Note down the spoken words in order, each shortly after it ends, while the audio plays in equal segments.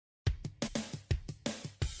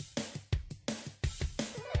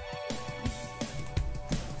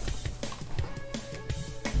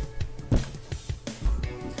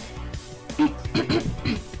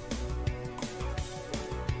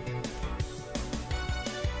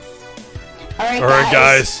Alright,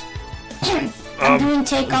 guys. I'm doing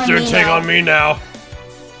take on You're me take now. on me now.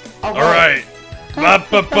 Alright.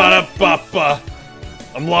 Ba-ba-ba-da-ba-ba.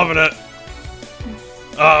 I'm loving it.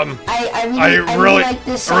 I really like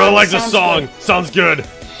this song. I really like this song. Sounds good.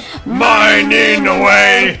 Mining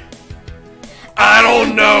away. I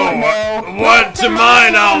don't know what to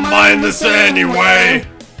mine. I'll mine this anyway.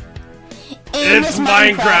 It's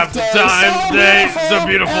Minecraft time. Day so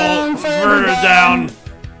beautiful. Murder down.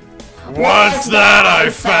 What's that I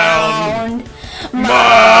found?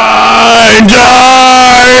 Mine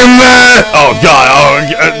diamond. Oh god.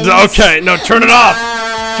 Oh, okay. No, turn it off.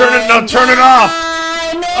 Turn it off.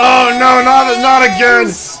 Oh no, not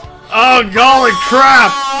again. Oh golly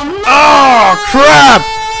crap. Oh crap.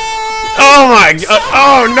 Oh my god.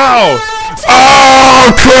 Oh no.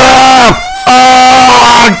 Oh crap.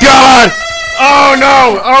 Oh god. Oh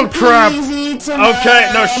no. Oh crap.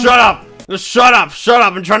 Okay, no, shut up. Just shut up.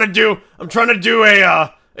 I'm trying to do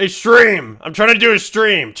a stream. I'm trying to do a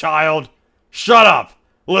stream, child. Shut up.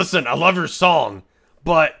 Listen, I love your song,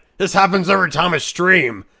 but this happens every time I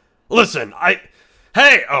stream. Listen,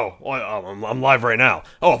 hey, I'm live right now.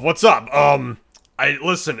 Oh, what's up?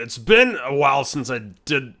 Listen, it's been a while since I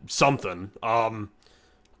did something.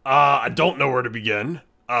 I don't know where to begin.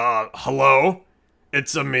 Hello?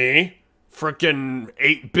 It's me. Frickin'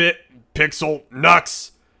 8-bit pixel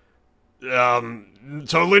Nux.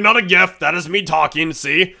 Totally not a gift. That is me talking.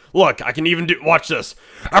 See? Look, I can even watch this.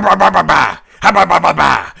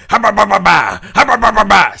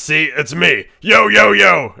 See, it's me.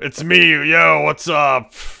 Yo. It's me. Yo, what's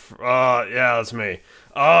up? Yeah, that's me.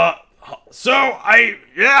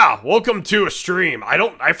 Welcome to a stream.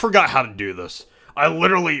 I forgot how to do this. I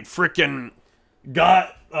literally freaking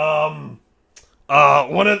got, one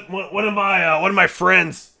of my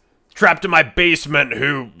friends trapped in my basement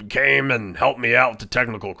who came and helped me out with the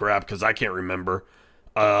technical crap because I can't remember.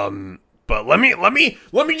 But let me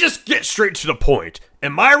just get straight to the point.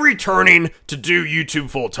 Am I returning to do YouTube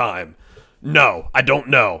full time? No, I don't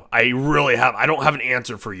know. I don't have an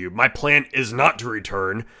answer for you. My plan is not to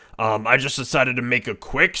return. I just decided to make a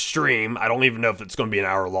quick stream. I don't even know if it's going to be an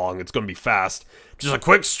hour long. It's going to be fast. Just a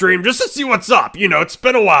quick stream just to see what's up. You know, it's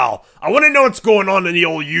been a while. I want to know what's going on in the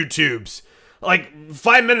old YouTubes. Like,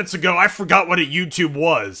 5 minutes ago, I forgot what a YouTube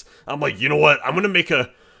was. I'm like, you know what? I'm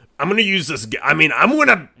gonna use this. I'm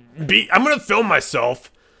gonna film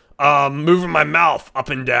myself, moving my mouth up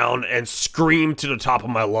and down and scream to the top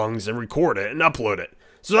of my lungs and record it and upload it.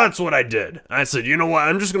 So that's what I did. I said, you know what?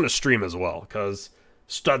 I'm just gonna stream as well, because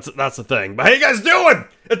that's the thing. But how you guys doing?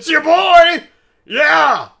 It's your boy!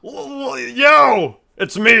 Yeah! Yo!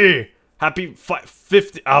 It's me! Happy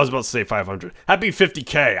 50, I was about to say 500. Happy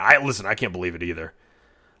 50K. Listen, I can't believe it either.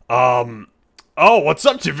 Oh, what's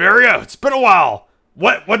up, Tiveria? It's been a while.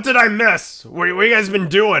 What did I miss? What you guys been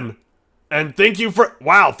doing? And thank you for the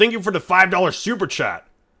 $5 super chat.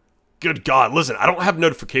 Good God, listen, I don't have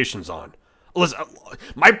notifications on. Listen,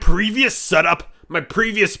 my previous setup, my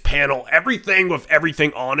previous panel, everything with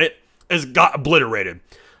everything on it got obliterated.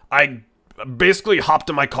 I basically hopped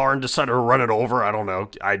in my car and decided to run it over. I don't know.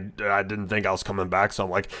 I didn't think I was coming back, so I'm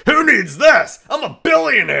like, who needs this? I'm a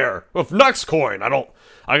billionaire with Nux coin. I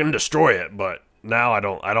can destroy it, but now I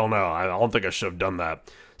don't know. I don't think I should have done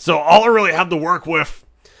that. So all I really have to work with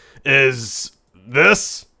is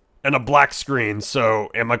this and a black screen,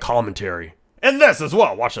 and my commentary. And this as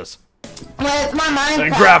well. Watch this. With my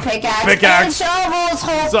Minecraft pickaxe and shovels,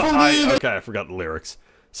 hopefully. Okay, I forgot the lyrics.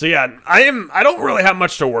 So yeah, I don't really have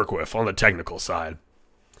much to work with on the technical side.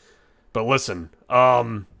 But listen,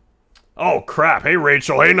 oh crap. Hey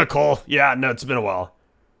Rachel, hey Nicole. Yeah, no, it's been a while.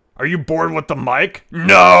 Are you bored with the mic?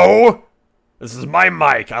 No! This is my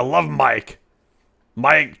mic. I love Mike.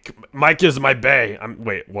 Mike is my bae.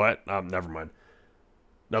 Wait, what? Never mind.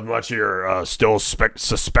 Not much. You're still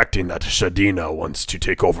suspecting that Echidna wants to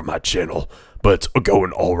take over my channel, but it's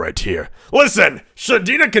going all right here. Listen,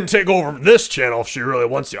 Echidna can take over this channel if she really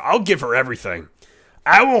wants to. I'll give her everything.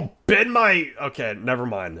 I will bend my... Okay, never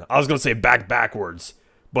mind. I was going to say backwards,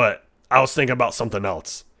 but I was thinking about something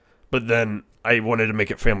else. But then I wanted to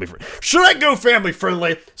make it family friendly. Should I go family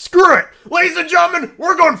friendly? Screw it! Ladies and gentlemen,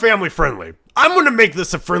 we're going family friendly. I'm going to make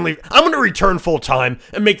this I'm going to return full time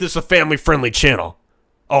and make this a family friendly channel.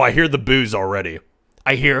 Oh, I hear the boos already.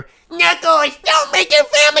 I hear, Knuckles, don't make it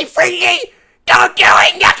family friendly! Don't do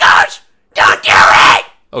it, Knuckles! Don't do it!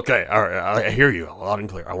 Okay, alright, I hear you loud and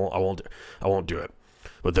clear. I won't do it.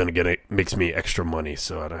 But then again, it makes me extra money,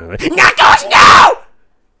 so I don't have Knuckles, no!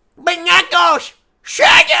 But Knuckles,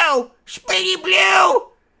 Shadow, Speedy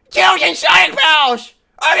Blue, Tails and Sonic Pals,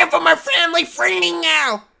 all of them are family friendly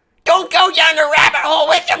now. Don't go down the rabbit hole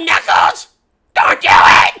with them, Knuckles! Don't do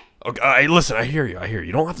it! Okay, listen, I hear you.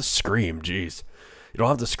 You don't have to scream, jeez. You don't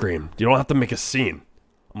have to scream. You don't have to make a scene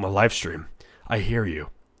on my live stream. I hear you.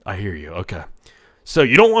 Okay. So,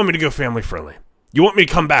 you don't want me to go family friendly. You want me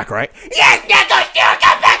to come back, right? Yes,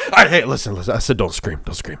 come back! Alright, hey, listen. I said don't scream.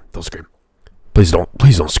 Don't scream. Please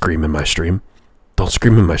don't scream in my stream. Don't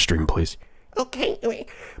scream in my stream, please. Okay,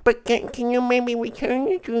 but can you maybe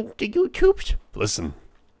return to the YouTubes? Listen,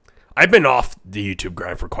 I've been off the YouTube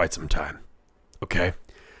grind for quite some time, okay?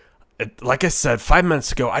 Like I said 5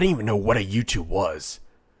 minutes ago, I didn't even know what a YouTube was.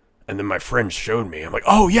 And then my friend showed me. I'm like,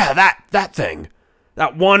 oh yeah, that thing.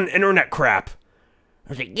 That one internet crap. I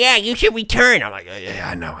was like, yeah, you should return. I'm like, yeah,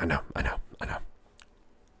 I know.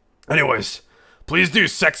 Anyways, please do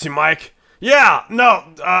Sexy Mike. Yeah, no,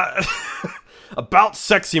 about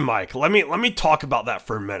Sexy Mike. Let me talk about that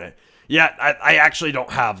for a minute. Yeah, I actually don't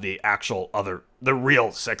have the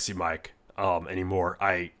real Sexy Mike anymore.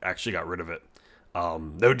 I actually got rid of it.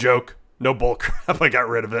 No joke, no bull crap. I got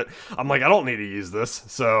rid of it. I'm like, I don't need to use this.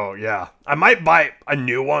 So yeah, I might buy a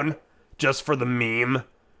new one just for the meme.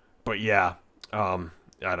 But yeah, I don't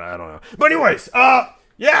know. But anyways,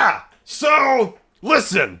 yeah. So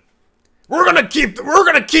listen, we're gonna keep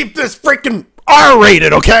this freaking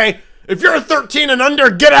R-rated, okay? If you're 13 and under,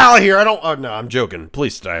 get out of here. Oh, no, I'm joking.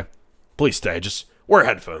 Please stay. Just wear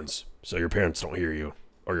headphones so your parents don't hear you,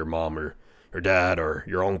 or your mom, or your dad, or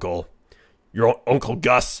your uncle. Your Uncle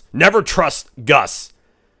Gus. Never trust Gus.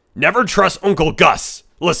 Never trust Uncle Gus.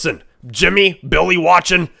 Listen, Jimmy, Billy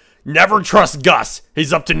watching, never trust Gus.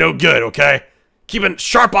 He's up to no good, okay? Keep a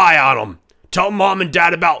sharp eye on him. Tell mom and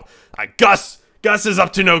dad about Gus. Gus is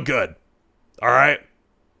up to no good. All right?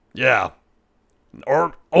 Yeah.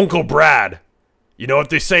 Or Uncle Brad. You know what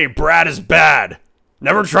they say, Brad is bad.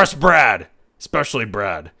 Never trust Brad. Especially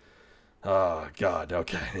Brad. Oh, God,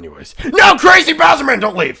 okay, anyways. No, Crazy Bowser Man,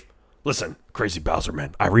 don't leave! Listen, Crazy Bowser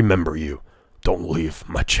Man, I remember you. Don't leave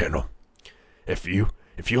my channel. If you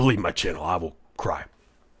leave my channel, I will cry.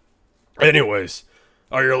 Anyways.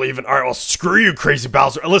 Oh, you're leaving? Alright, well, screw you, Crazy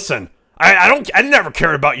Bowser. Listen, I never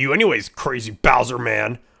cared about you anyways, Crazy Bowser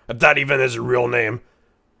Man. If that even is a real name.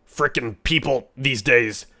 Frickin' people these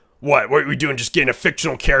days, what are we doing? Just getting a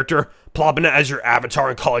fictional character, plopping it as your avatar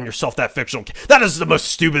and calling yourself that fictional that is the most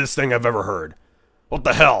stupidest thing I've ever heard. What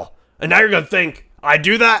the hell? And now you're gonna think I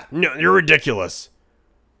do that? No, you're ridiculous.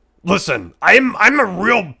 Listen, I'm a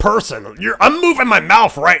real person. I'm moving my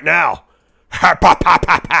mouth right now.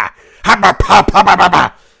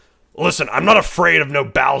 Listen, I'm not afraid of no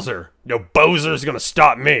Bowser. No Bowser's gonna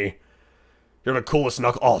stop me. You're the coolest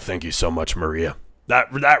knuckle. Oh, thank you so much, Maria.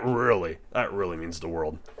 That really means the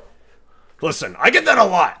world. Listen, I get that a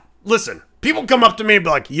lot. Listen, people come up to me and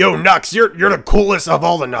be like, yo, Nux, you're the coolest of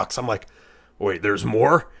all the Nux. I'm like, wait, there's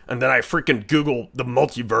more? And then I freaking Google the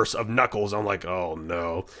multiverse of Knuckles. I'm like, oh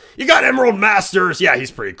no. You got Emerald Masters. Yeah,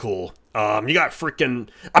 he's pretty cool. You got freaking...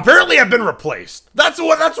 Apparently I've been replaced. That's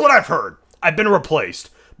what I've heard. I've been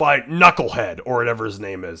replaced by Knucklehead, or whatever his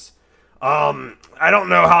name is. I don't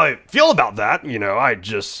know how I feel about that. You know, I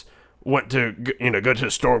just went to, go to the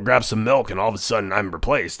store, grab some milk, and all of a sudden I'm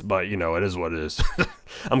replaced. But, it is what it is.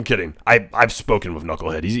 I'm kidding. I've spoken with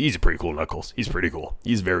Knucklehead. He's a pretty cool Knuckles. He's pretty cool.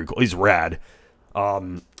 He's very cool. He's rad.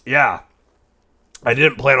 Yeah. I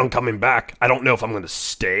didn't plan on coming back. I don't know if I'm going to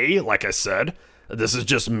stay, like I said. This is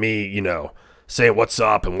just me, saying what's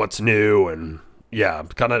up and what's new, and yeah,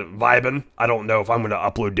 kind of vibing. I don't know if I'm going to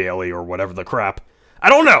upload daily or whatever the crap. I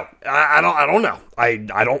don't know. I don't know. I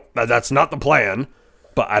don't, that's not the plan,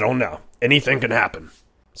 but I don't know. Anything can happen.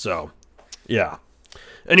 So, yeah.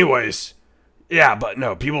 Anyways, yeah, but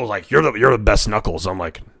no, people are like, you're the best Knuckles. I'm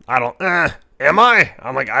like, am I?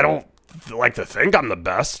 I'm like, I don't like to think I'm the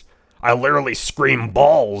best. I literally scream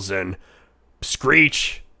balls and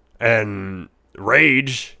screech and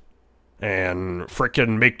rage and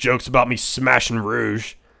frickin' make jokes about me smashing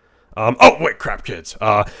Rouge. Oh, wait, crap, kids.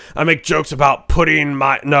 I make jokes about putting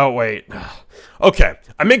Okay,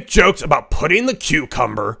 I make jokes about putting the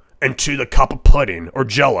cucumber into the cup of pudding or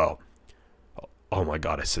Jell-O. Oh my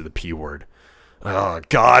God, I said the P word. Oh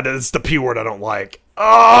God, it's the P word I don't like.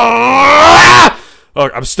 Oh,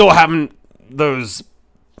 I'm still having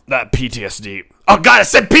that PTSD. Oh God, I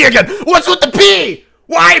said P again. What's with the P?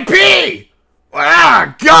 Why P?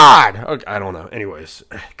 Ah, God. Okay, I don't know. Anyways,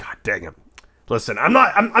 God dang it. Listen, I'm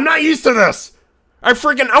not used to this. I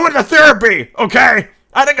went to therapy, okay?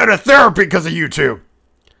 I didn't go to therapy because of YouTube.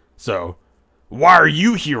 So, why are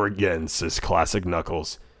you here again, sis Classic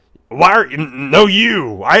Knuckles? No,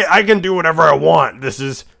 you. I can do whatever I want. This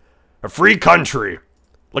is a free country.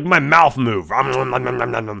 Look at my mouth move.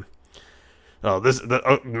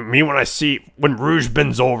 Oh, me when Rouge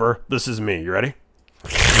bends over. This is me. You ready?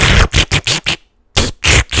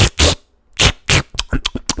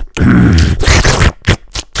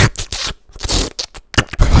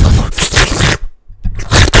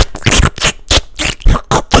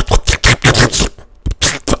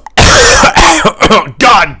 Oh,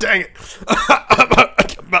 God dang it.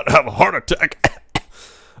 I'm about to have a heart attack.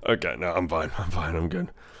 Okay, no, I'm fine. I'm good.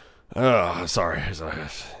 Oh, sorry.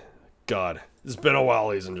 God. It's been a while,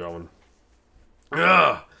 ladies and gentlemen.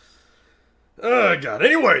 Oh, God.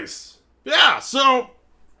 Anyways. Yeah, so...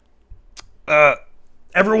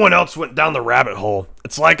 everyone else went down the rabbit hole.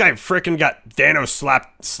 It's like I freaking got Thanos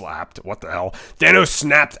slapped. What the hell? Thanos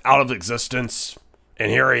snapped out of existence.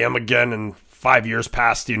 And here I am again, and 5 years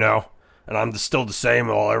passed, you know. And I'm still the same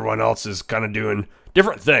while everyone else is kind of doing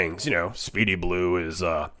different things. You know, Speedy Blue is,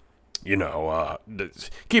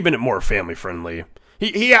 keeping it more family friendly.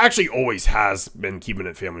 He actually always has been keeping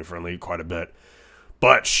it family friendly quite a bit.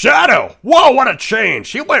 But Shadow, whoa, what a change.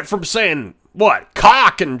 He went from saying,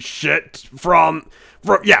 cock and shit, from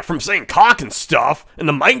saying cock and stuff in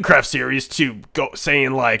the Minecraft series to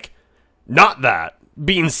saying, like, not that.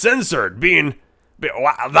 Being censored,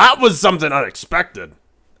 wow, that was something unexpected.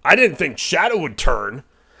 I didn't think Shadow would turn.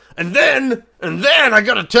 And then I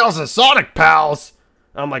got to tell the Sonic pals.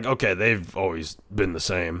 I'm like, okay, they've always been the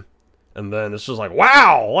same. And then it's just like,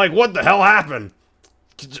 wow, like what the hell happened?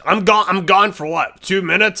 I'm gone for what, 2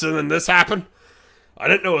 minutes, and then this happened? I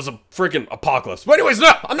didn't know it was a freaking apocalypse. But anyways,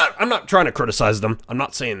 no, I'm not trying to criticize them. I'm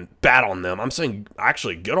not saying bad on them. I'm saying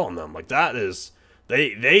actually good on them. Like that is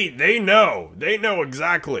they know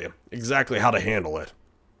exactly how to handle it.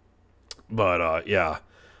 But yeah.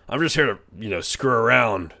 I'm just here to, screw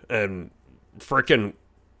around and frickin',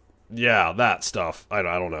 yeah, that stuff. I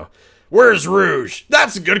don't know. Where's Rouge?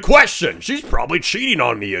 That's a good question. She's probably cheating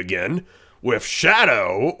on me again with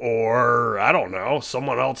Shadow or, I don't know,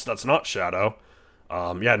 someone else that's not Shadow.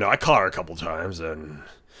 Yeah, no, I caught her a couple times and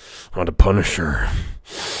I wanted to punish her.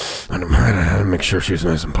 I had to make sure she was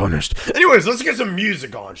nice and punished. Anyways, let's get some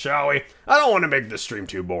music on, shall we? I don't want to make this stream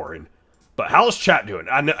too boring. But how's chat doing?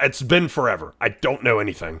 I know it's been forever. I don't know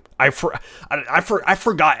anything. I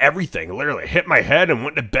forgot everything. Literally, hit my head and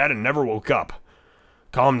went to bed and never woke up.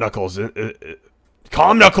 Calm Knuckles.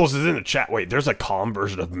 Calm Knuckles is in the chat. Wait, there's a calm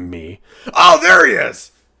version of me. Oh, there he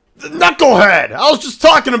is. The Knucklehead. I was just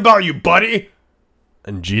talking about you, buddy.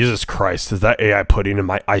 And Jesus Christ, is that AI pudding in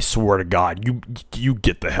my? I swear to God, you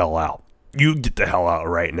get the hell out. You get the hell out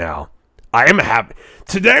right now. I am happy.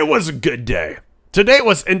 Today was a good day. Today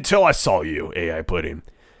was until I saw you, AI Pudding.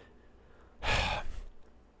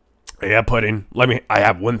 AI Pudding, I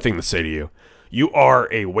have one thing to say to you. You are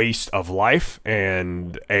a waste of life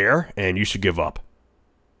and air, and you should give up.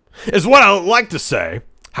 Is what I like to say.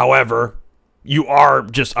 However, you are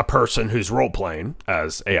just a person who's role-playing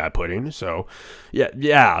as AI Pudding, so,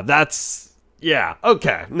 yeah, that's, yeah,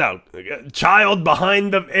 okay, no, child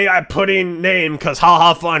behind the AI Pudding name, because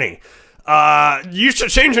haha funny. You should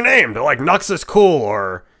change your name to like Nux is cool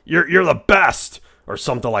or you're the best or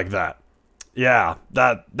something like that. Yeah,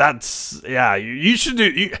 that's yeah. You should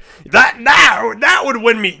do that would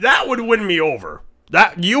win me. That would win me over.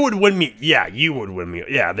 You would win me. Yeah, you would win me.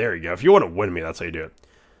 Yeah, there you go. If you want to win me, that's how you do it.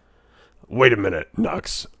 Wait a minute,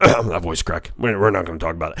 Nux. That voice crack. We're not going to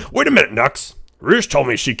talk about it. Wait a minute, Nux. Rouge told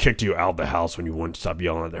me she kicked you out of the house when you wouldn't stop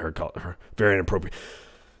yelling at her. Very inappropriate.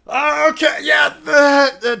 Okay, yeah,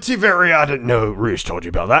 T-Very, I didn't know Rouge told you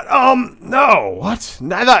about that. No, what?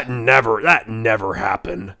 That never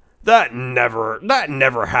happened. That never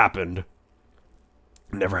happened.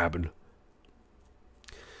 Never happened.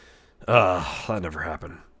 That never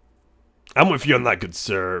happened. I'm with you on that, good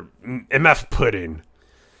sir. MF Pudding.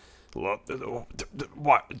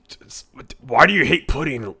 Why do you hate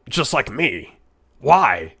pudding just like me?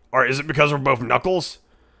 Why? Or is it because we're both Knuckles?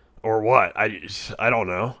 Or what? I don't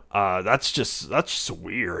know. That's just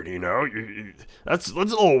weird, you know? That's a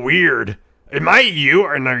little weird. Am I you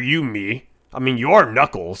or are you me? I mean, you are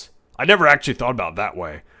Knuckles. I never actually thought about it that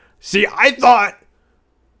way. See, I thought,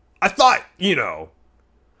 you know,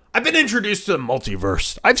 I've been introduced to the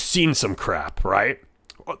multiverse. I've seen some crap, right?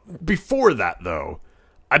 Before that, though,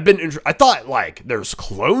 I thought, like, there's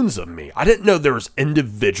clones of me. I didn't know there was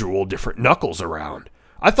individual different Knuckles around.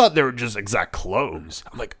 I thought they were just exact clones.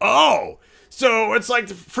 I'm like, oh, so it's like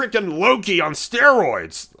the freaking Loki on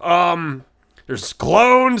steroids. There's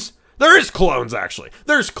clones. There is clones, actually.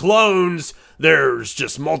 There's clones. There's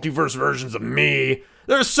just multiverse versions of me.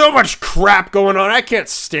 There's so much crap going on. I can't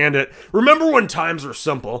stand it. Remember when times were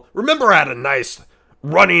simple? Remember I had a nice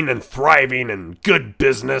running and thriving and good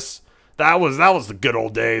business That was the good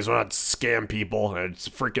old days when I'd scam people. I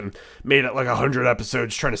just freaking made it like 100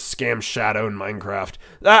 episodes trying to scam Shadow in Minecraft.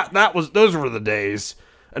 Those were the days.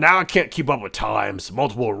 And now I can't keep up with times.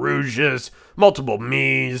 Multiple Rouges, multiple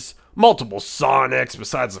Miis, multiple Sonics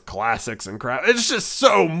besides the classics and crap. It's just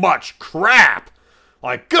so much crap.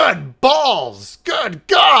 Like, good balls. Good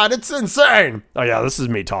God, it's insane. Oh yeah, this is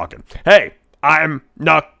me talking. Hey, I'm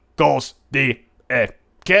Knuckles the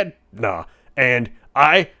Echidna, and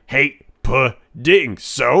I hate pudding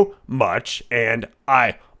so much, and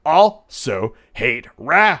I also hate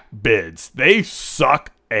rabbits. They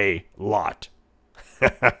suck a lot.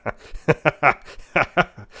 Yeah,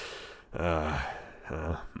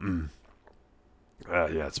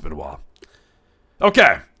 it's been a while.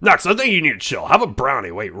 Okay, Knucks, I think you need to chill. Have a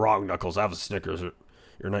brownie. Wait, wrong, Knuckles. Have a Snickers.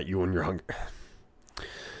 You're not you when you're hungry.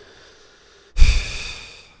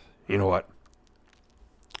 You know what?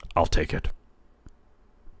 I'll take it.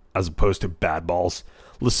 As opposed to bad balls.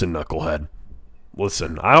 Listen, Knucklehead.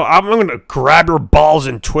 Listen, I'm gonna grab your balls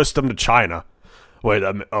and twist them to China. Wait,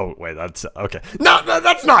 that's okay. No,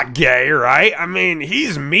 that's not gay, right? I mean,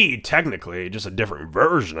 he's me technically, just a different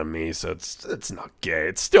version of me, so it's not gay.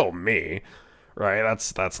 It's still me, right?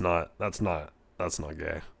 That's not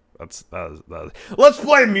gay. Let's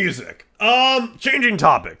play music. Changing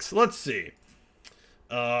topics. Let's see.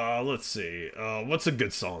 What's a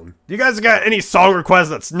good song? You guys got any song requests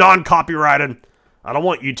that's non-copyrighted? I don't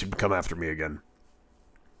want YouTube to come after me again.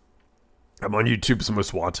 I'm on YouTube's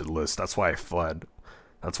most wanted list. That's why I fled.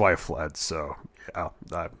 So yeah,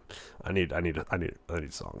 I need a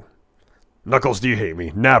song. Knuckles, do you hate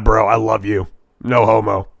me? Nah, bro, I love you. No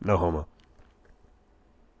homo. No homo.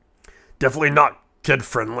 Definitely not kid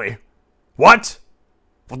friendly. What?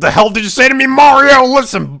 What the hell did you say to me, Mario?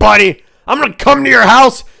 Listen, buddy. I'm gonna come to your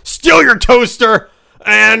house, steal your toaster,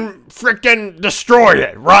 and frickin' destroy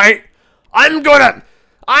it, right? You don't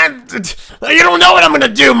know what I'm gonna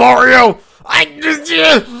do, Mario. I'm gonna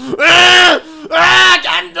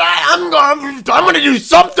do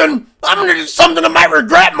something. I'm gonna do something I might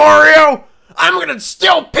regret, Mario. I'm gonna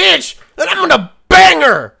steal Peach, and I'm gonna bang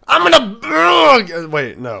her.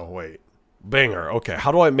 Wait. Bang her. Okay,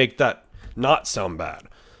 how do I make that not sound bad?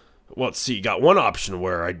 Well, let's see, you got one option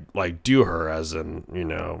where I, like, do her as in, you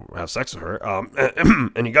know, have sex with her.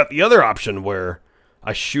 And you got the other option where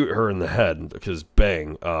I shoot her in the head, because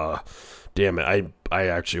bang, damn it, I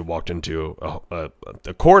actually walked into a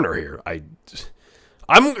corner here.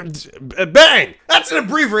 I'm bang! That's an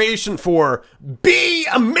abbreviation for be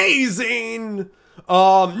amazing,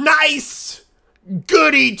 nice,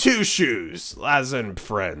 goody two-shoes, as in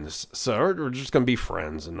friends. So we're just gonna be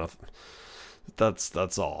friends and nothing.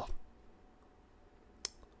 That's all.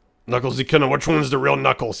 Knuckles Echidna, which one's the real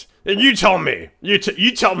Knuckles? And you tell me. You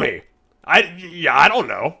tell me. I don't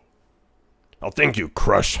know. Oh, thank you,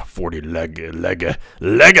 Crush 40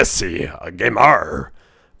 Legacy Gamer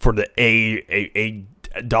for the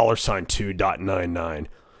 $2.99.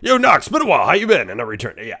 Yo, Knox, been a while. How you been? And I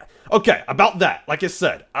returned. Yeah. Okay, about that. Like I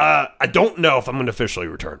said, I don't know if I'm gonna officially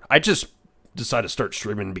return. I just decided to start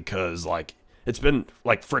streaming because, like, it's been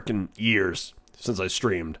like freaking years since I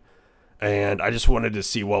streamed, and I just wanted to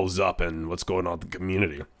see what was up and what's going on with the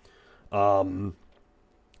community. I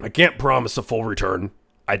can't promise a full return.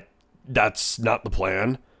 That's not the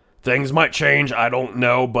plan. Things might change, I don't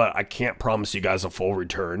know, but I can't promise you guys a full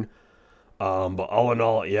return. But all in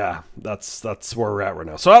all, yeah, that's where we're at right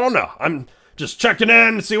now. So I don't know. I'm just checking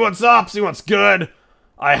in, see what's up, see what's good.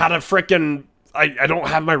 I had a freaking I don't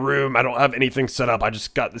have my room. I don't have anything set up. I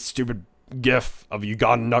just got this stupid GIF of me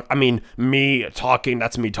talking.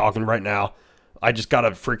 That's me talking right now. I just got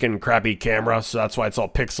a freaking crappy camera, so that's why it's all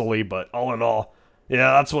pixely, but all in all,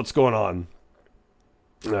 yeah, that's what's going on.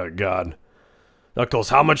 Oh, God. Knuckles,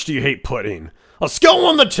 how much do you hate pudding? A scale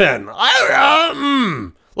 1 to 10.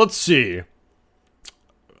 Let's see.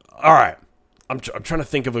 Alright. I'm trying to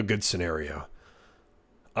think of a good scenario.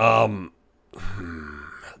 Oh,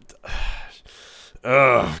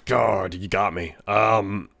 God, you got me.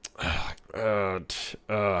 I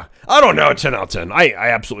don't know, 10 out of 10. I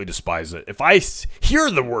absolutely despise it. If I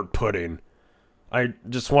hear the word pudding, I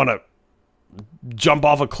just want to jump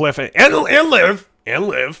off a cliff and live,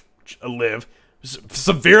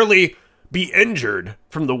 severely be injured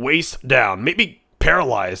from the waist down, maybe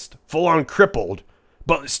paralyzed, full-on crippled,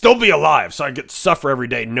 but still be alive, so I get to suffer every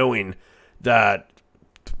day knowing that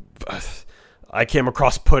I came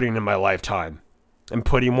across pudding in my lifetime, and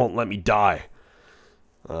pudding won't let me die.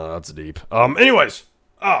 That's deep. Anyways.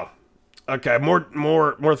 Oh. Okay,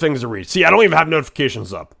 more things to read. See, I don't even have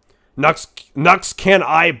notifications up. Nux, can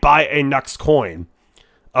I buy a Nux coin?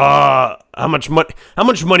 How much money? How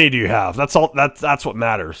much money do you have? That's all. That's what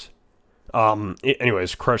matters.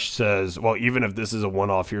 Anyways, Crush says, well, even if this is a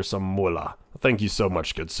one-off, here's some moolah. Thank you so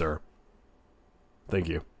much, good sir. Thank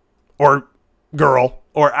you. Or girl.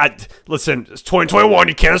 Or, listen, it's 2021,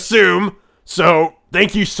 you can't assume. So,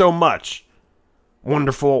 thank you so much.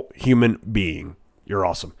 Wonderful human being. You're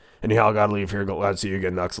awesome. Anyhow, I gotta leave here. Glad to see you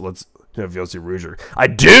again, Nux. Let's have you see Rouger. I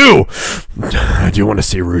do want to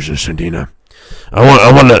see Rouger, Shadina.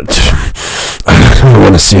 I want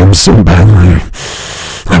to see him so badly.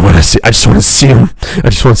 I just want to see him. I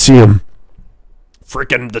just want to see him.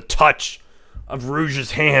 Freaking the touch of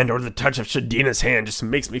Rouge's hand or the touch of Shadina's hand just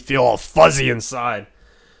makes me feel all fuzzy inside.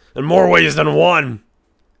 In more ways than one.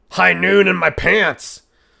 High noon in my pants.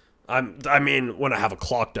 I mean, when I have a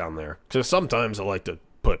clock down there. Because sometimes I like to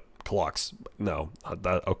put clocks. No.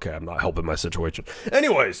 Okay, I'm not helping my situation.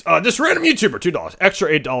 Anyways, this random YouTuber, $2.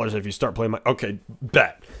 Extra $8 if you start playing my... Okay,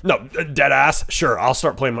 bet. No, dead ass. Sure, I'll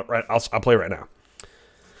start playing right... I'll play right now.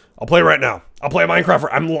 I'll play right now. I'll play Minecraft.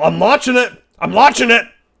 I'm launching it. I'm launching it.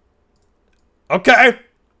 Okay.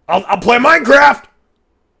 I'll play Minecraft.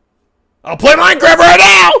 I'll play Minecraft right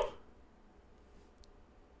now.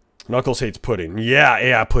 Knuckles hates pudding.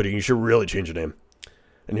 Yeah, pudding. You should really change your name.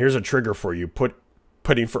 And here's a trigger for you.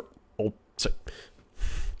 Pudding for old.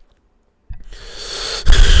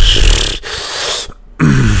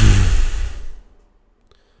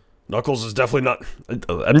 Knuckles is definitely not.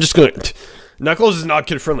 I'm just gonna. Knuckles is not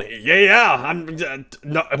kid friendly. Yeah. I'm.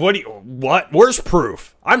 No, what? Where's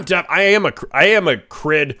proof? I am a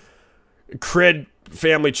crid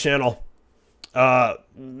family channel. Yeah,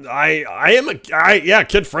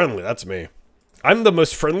 kid friendly. That's me. I'm the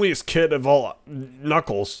most friendliest kid of all.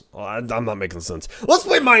 Knuckles. I'm not making sense. Let's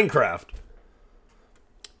play Minecraft.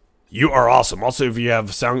 You are awesome. Also, if you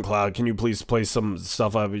have SoundCloud, can you please play some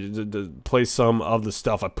stuff? Play some of the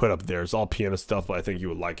stuff I put up there. It's all piano stuff, but I think you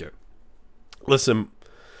would like it. Listen,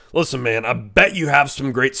 man. I bet you have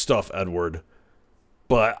some great stuff, Edward.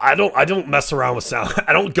 But I don't mess around with sound.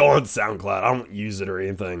 I don't go on SoundCloud. I don't use it or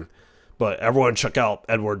anything. But everyone check out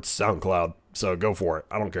Edward's SoundCloud. So go for it.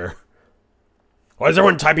 I don't care. Why is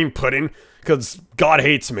everyone typing pudding? Because God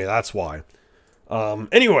hates me. That's why.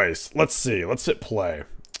 Anyways, let's see. Let's hit play.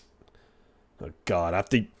 Oh God,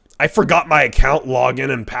 I forgot my account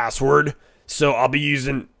login and password, so I'll be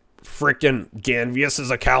using frickin'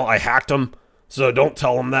 Ganvius's account. I hacked him, so don't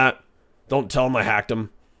tell him that. Don't tell him I hacked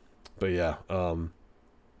him. But yeah,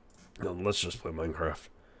 let's just play Minecraft.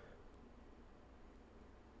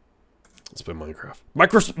 Let's play Minecraft.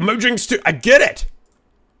 Mojang Studios. I get it.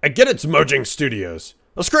 It's Mojang Studios.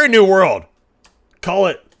 Let's create a new world. Call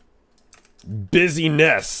it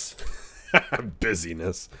Busyness.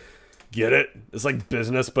 Busyness. Get it? It's like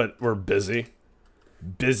business, but we're busy.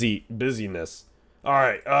 Busyness.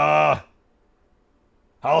 Alright, how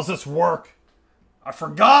does this work? I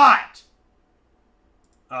forgot!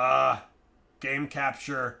 Game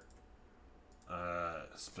capture.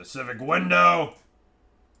 Specific window.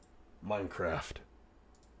 Minecraft.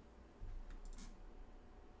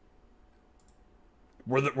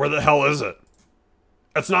 Where the hell is it?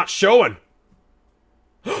 It's not showing.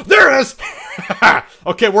 There it is!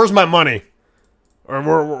 Okay, where's my money? Or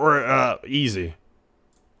we're easy.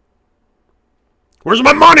 Where's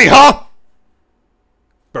my money, huh?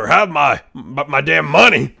 Better have my damn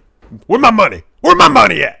money. Where's my money? Where's my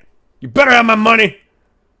money at? You better have my money.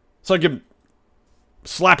 So I can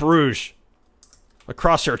slap Rouge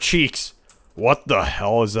across her cheeks. What the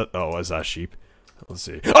hell is that? Oh, is that sheep? Let's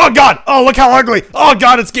see. Oh God! Oh, look how ugly! Oh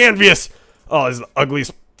God, it's Ganvius! Oh, he's the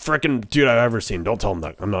ugliest freaking dude I've ever seen. Don't tell him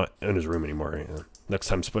that. I'm not in his room anymore. Next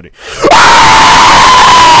time, Spooty.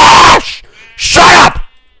 Ah! Shut up!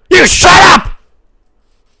 You shut up!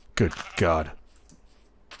 Good God.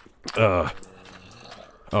 Oh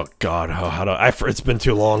God. Oh, how do it's been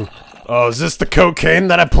too long. Oh, is this the cocaine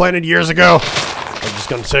that I planted years ago? I'm just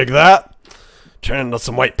gonna take that. Turn into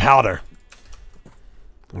some white powder.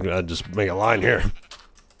 I'm gonna just make a line here.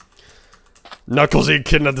 Knuckles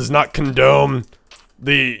Echidna does not condone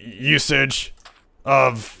the usage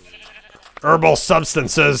of herbal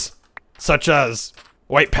substances such as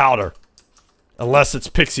white powder, unless it's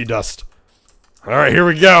pixie dust. All right, here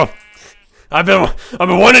we go. I've been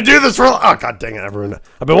wanting to do this for oh God dang it, everyone!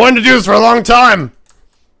 I've been wanting to do this for a long time.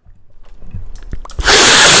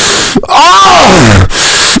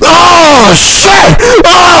 Oh shit!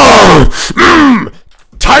 Oh,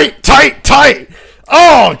 tight.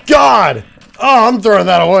 Oh God! Oh, I'm throwing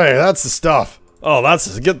that away. That's the stuff. Oh,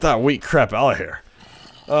 that's get that wheat crap out of here.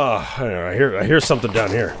 Oh, anyway, I hear something down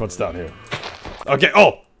here. What's down here? Okay.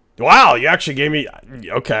 Oh, wow! You actually gave me.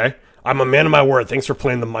 Okay. I'm a man of my word. Thanks for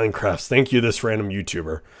playing the Minecrafts. Thank you, this random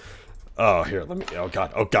YouTuber. Oh, here, let me... Oh,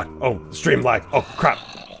 God. Oh, God. Oh, stream lag. Oh, crap.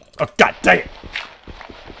 Oh, God, dang it.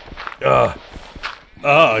 Oh,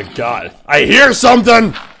 God. I hear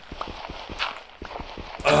something!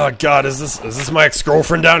 Oh, God, is this my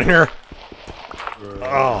ex-girlfriend down here?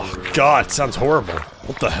 Oh, God, it sounds horrible.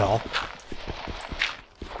 What the hell?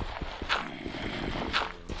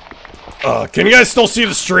 Can you guys still see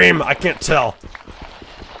the stream? I can't tell.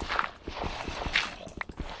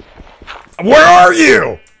 Where are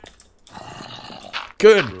you?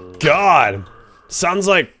 Good God. Sounds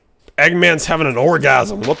like Eggman's having an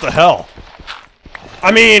orgasm. What the hell?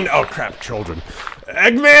 I mean, oh crap, children.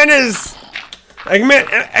 Eggman's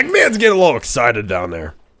getting a little excited down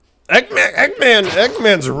there.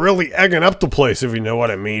 Eggman's really egging up the place, if you know what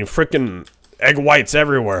I mean. Frickin' egg whites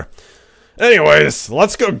everywhere. Anyways,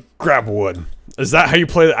 let's go grab wood. Is that how you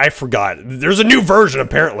play that? I forgot. There's a new version,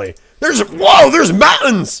 apparently. Whoa, there's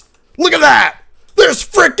mountains! Look at that! There's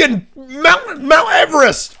frickin' Mount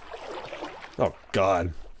Everest! Oh,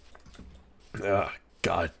 God.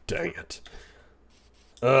 God dang it.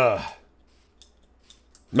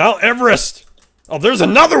 Mount Everest! Oh, there's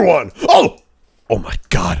another one! Oh! Oh my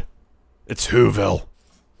God. It's Whoville.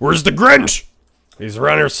 Where's the Grinch? He's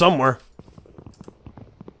around here somewhere.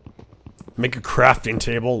 Make a crafting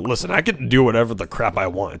table. Listen, I can do whatever the crap I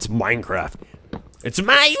want. It's Minecraft. It's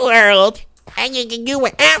my world. And you can do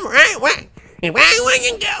whatever I want. If I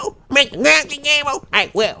want to go make a crafting table, I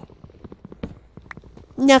will.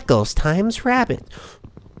 Knuckles times rabbit.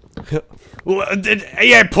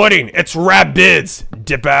 Yeah, pudding. It's Rabbids,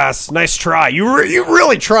 dip ass. Nice try. You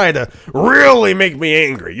really try to really make me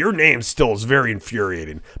angry. Your name still is very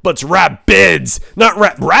infuriating. But it's Rabbids, not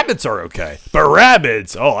rabbits are okay, but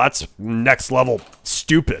Rabbids. Oh, that's next level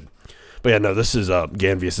stupid. But yeah, no, this is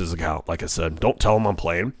Ganvius's account. Like I said, don't tell him I'm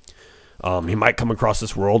playing. He might come across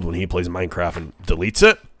this world when he plays Minecraft and deletes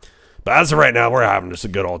it. But as of right now, we're having just a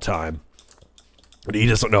good old time. But he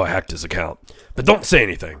doesn't know I hacked his account. But don't say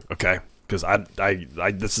anything, okay? Because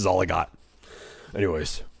this is all I got.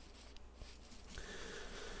 Anyways.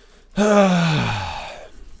 Oh,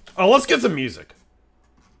 let's get some music.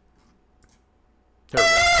 There we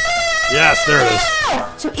go. Yes, there it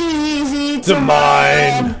is. Too easy to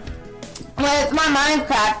mine. With my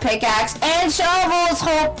Minecraft pickaxe and shovels,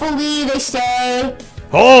 hopefully they stay.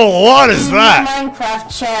 Oh, what is that?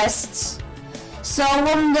 Minecraft chests. So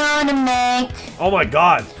I'm gonna make. Oh my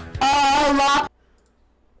God. A lot.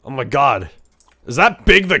 Oh my God. Is that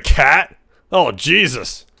Big the Cat? Oh,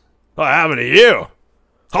 Jesus. What happened to you?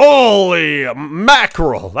 Holy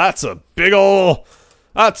mackerel. That's a big ol'...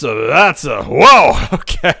 That's a... Whoa.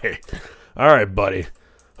 Okay. Alright, buddy.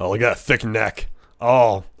 Oh, look at that thick neck.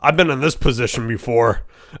 Oh, I've been in this position before.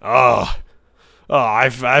 I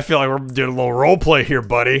feel like we're doing a little role play here,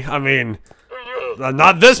 buddy. I mean,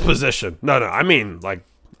 not this position. No, I mean, like,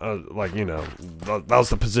 you know, that was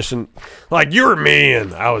the position. Like, you were me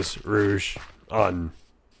and I was Rouge on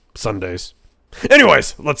Sundays.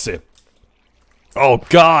 Anyways, let's see. Oh,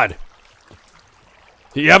 God.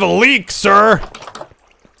 You have a leak, sir.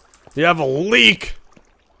 You have a leak.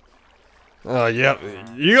 Yeah,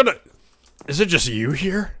 you gotta... Is it just you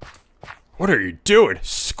here? What are you doing,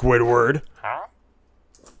 Squidward? Huh?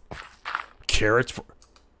 Carrots for...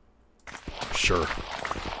 Sure.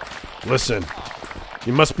 Listen,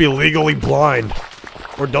 you must be legally blind,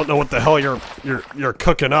 or don't know what the hell you're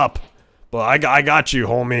cooking up. But I got you,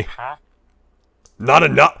 homie. Huh? Not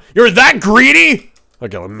enough. You're that greedy?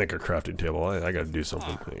 Okay, let me make a crafting table. I gotta do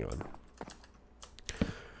something. Hang on.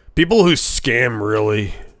 People who scam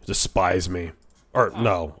really despise me. Or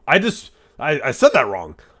no, I said that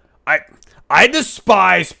wrong. I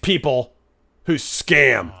despise people who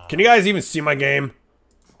scam. Can you guys even see my game?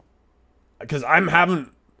 Because I'm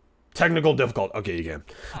having technical difficulty. Okay, you can.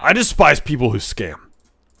 I despise people who scam.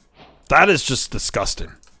 That is just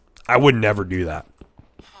disgusting. I would never do that.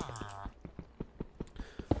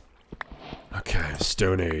 Okay,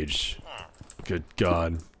 Stone Age. Good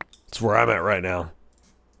God. That's where I'm at right now.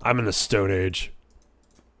 I'm in the Stone Age.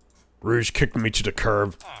 Rouge kicked me to the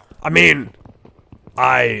curb. I mean,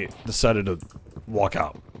 I decided to walk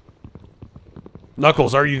out.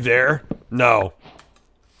 Knuckles, are you there? No.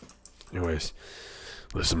 Anyways,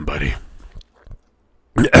 listen, buddy.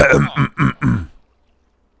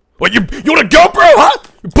 What, you wanna go, bro, huh?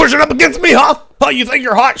 You pushing up against me, huh? Huh, you think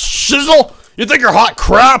you're hot shizzle? You think you're hot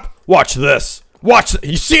crap? Watch this. Watch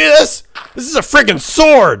you see this? This is a freaking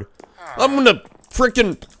sword. I'm gonna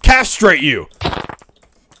freaking castrate you.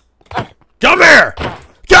 Come here!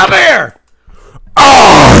 Come here!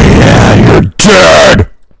 Oh, yeah, you're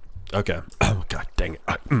dead! Okay. God dang it.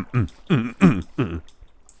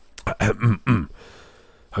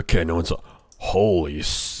 Okay, no one's... Holy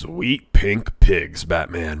sweet pink pigs,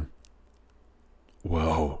 Batman.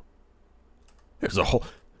 Whoa. There's a whole...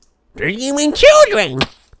 They're human children!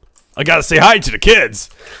 I gotta say hi to the kids.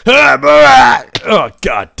 Oh,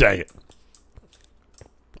 God dang it.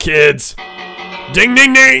 Kids. Ding,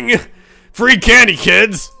 ding, ding! Free candy,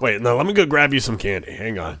 kids! Wait, no, let me go grab you some candy.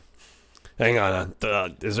 Hang on. Hang on.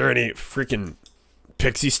 Is there any freaking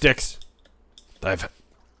pixie sticks that I've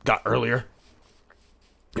got earlier?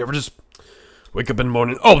 You ever just wake up in the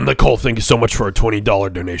morning? Oh, Nicole, thank you so much for a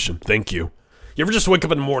 $20 donation. Thank you. You ever just wake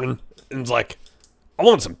up in the morning and it's like, I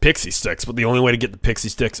want some pixie sticks, but the only way to get the pixie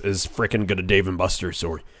sticks is freaking go to Dave & Buster's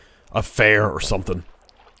or a fair or something.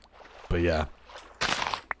 But yeah.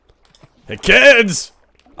 Hey, kids!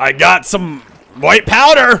 I got some white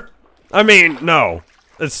powder! I mean, no.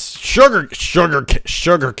 It's sugar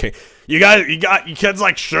cane. You kids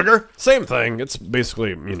like sugar? Same thing. It's basically,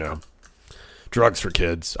 you know, drugs for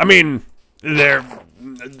kids. I mean, they're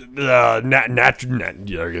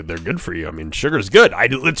good for you. I mean, sugar's good.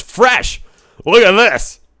 It's fresh. Look at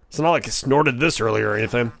this. It's not like I snorted this earlier or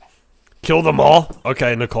anything. Kill them all?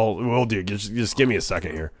 Okay, Nicole, we'll do. Just give me a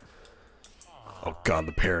second here. Oh God,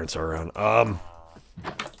 the parents are around.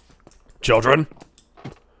 Children?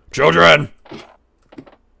 Children!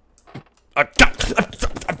 I'm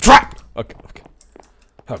trapped! Okay.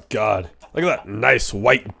 Oh God. Look at that nice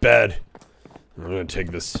white bed. I'm gonna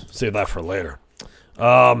take this, save that for later.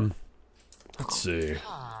 Let's see.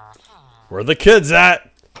 Where are the kids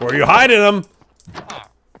at? Where are you hiding them?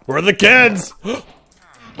 Where are the kids?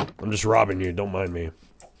 I'm just robbing you, don't mind me.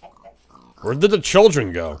 Where did the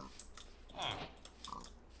children go?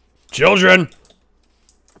 Children!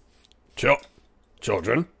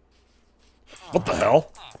 Children? What the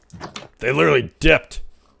hell? They literally dipped.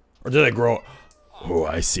 Or did they grow? Oh,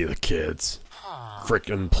 I see the kids.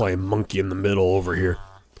 Frickin' playing monkey in the middle over here.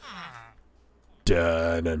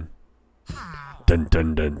 Dun dun dun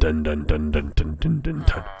dun dun dun dun dun dun dun dun dun dun.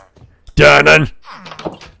 Dun dun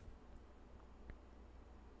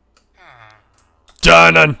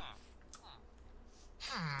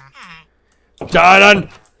dun dun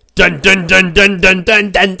dun dun dun dun dun dun dun dun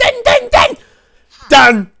dun dun dun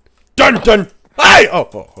dun dun dun. Hey!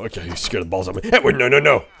 Oh, okay, you scared the balls out of me. Hey, wait,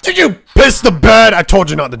 no. Did you piss the bed? I told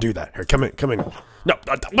you not to do that. Here, come in. No,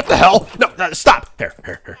 what the hell? No, stop.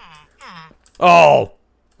 Here. Oh,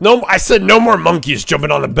 no, I said no more monkeys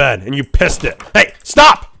jumping on the bed, and you pissed it. Hey,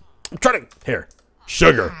 stop! I'm trying to... Here,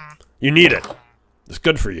 sugar. You need it. It's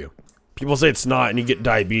good for you. People say it's not, and you get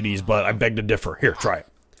diabetes, but I beg to differ. Here, try it.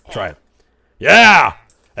 Yeah!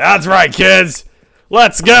 That's right, kids!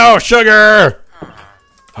 Let's go, sugar!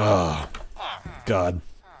 Oh, God.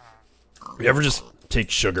 You ever just take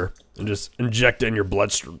sugar and just inject it in your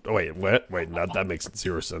bloodstream? Oh, wait, what? Wait, that makes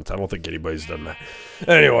 0 sense. I don't think anybody's done that.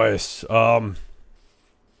 Anyways,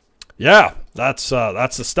 yeah, that's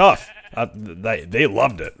the stuff. They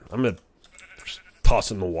loved it. I'm gonna toss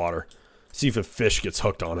it in the water. See if a fish gets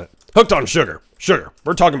hooked on it. Hooked on sugar. Sugar.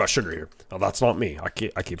 We're talking about sugar here. Oh, that's not me. I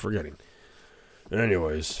keep forgetting.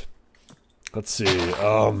 Anyways, let's see.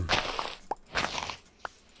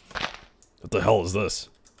 What the hell is this?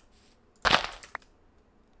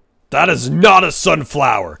 That is not a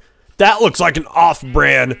sunflower. That looks like an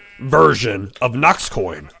off-brand version of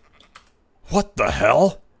Nuxcoin. What the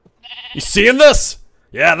hell? You seeing this?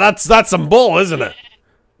 Yeah, that's some bull, isn't it?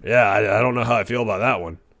 Yeah, I don't know how I feel about that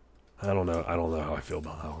one. I don't know how I feel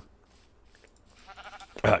about that one.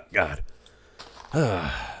 God.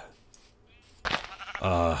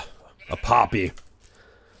 A poppy.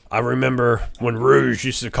 I remember when Rouge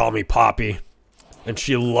used to call me Poppy, and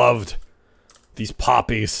she loved these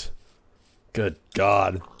poppies. Good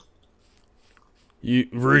God.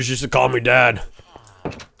 Rouge used to call me Dad.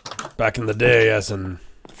 Back in the day, as in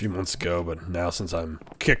a few months ago, but now since I'm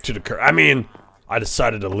kicked to the curb, I mean, I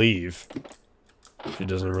decided to leave. She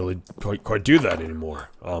doesn't really quite do that anymore.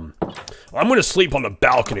 I'm gonna sleep on the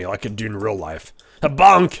balcony like I do in real life. A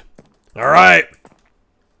bunk! Alright.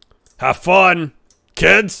 Have fun.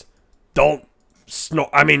 Kids, don't snort.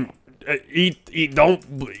 I mean,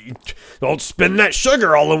 don't spin that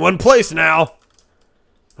sugar all in one place now.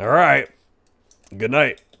 All right. Good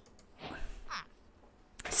night.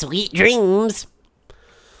 Sweet dreams.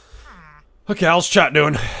 Okay, how's chat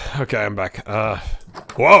doing? Okay, I'm back.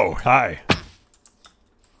 Whoa, hi.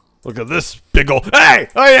 Look at this big ol'. Hey,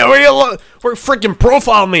 oh yeah, we're freaking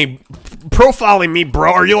profiling me,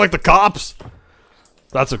 bro. Are you like the cops?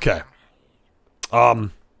 That's okay.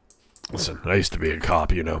 Listen, I used to be a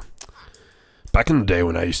cop, you know. Back in the day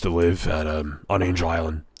when I used to live at, on Angel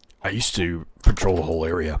Island, I used to patrol the whole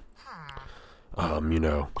area. You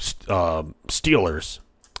know, stealers,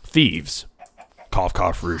 thieves, cough,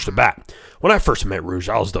 cough, Rouge the Bat. When I first met Rouge,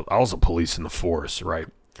 I was the police in the force, right?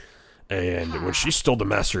 And when she stole the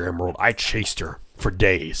Master Emerald, I chased her for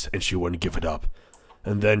days, and she wouldn't give it up.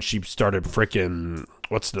 And then she started freaking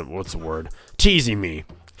what's the word? Teasing me.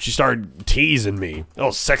 She started teasing me.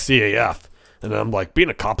 Oh, sexy AF. And I'm like, being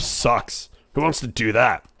a cop sucks. Who wants to do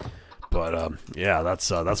that? But yeah,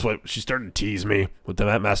 that's what she started to tease me with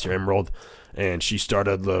the Master Emerald, and she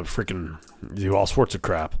started the freaking do all sorts of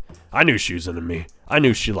crap. I knew she was into me. I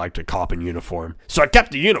knew she liked a cop in uniform, so I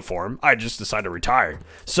kept the uniform. I just decided to retire.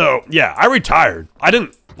 So yeah, I retired. I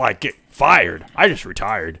didn't like get fired. I just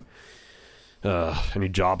retired. Any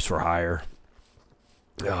jobs for hire?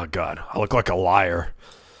 Oh God, I look like a liar.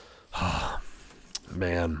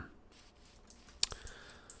 Man,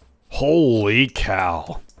 holy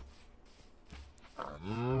cow.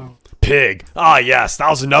 Pig. Ah, yes, that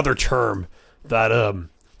was another term that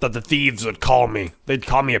that the thieves would call me. They'd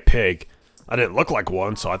call me a pig. I didn't look like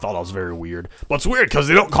one, so I thought I was very weird. But it's weird because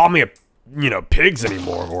they don't call me pigs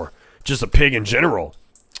anymore, or just a pig in general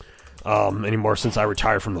anymore since I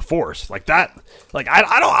retired from the force. Like that. Like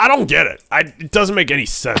I don't get it. It doesn't make any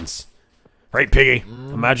sense, right, Piggy?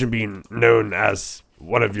 Imagine being known as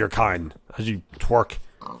one of your kind as you twerk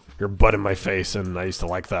your butt in my face, and I used to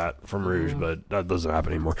like that from Rouge, but that doesn't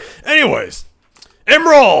happen anymore. Anyways,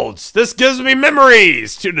 emeralds! This gives me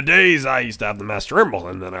memories to the days I used to have the Master Emerald,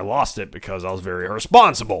 and then I lost it because I was very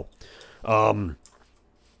irresponsible. I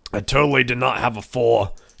totally did not have a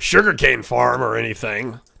full sugarcane farm or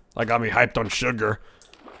anything. Like, got me hyped on sugar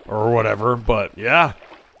or whatever, but yeah,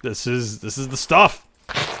 this is the stuff.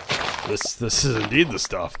 This is indeed the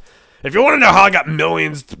stuff. If you want to know how I got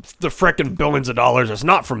millions to frickin' billions of dollars, it's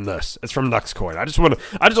not from this. It's from Nuxcoin. I just want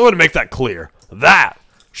to make that clear. That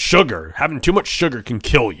sugar, having too much sugar can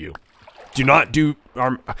kill you. Do not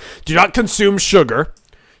consume sugar.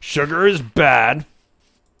 Sugar is bad.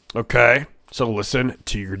 Okay? So listen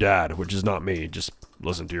to your dad, which is not me. Just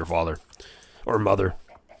listen to your father or mother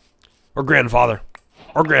or grandfather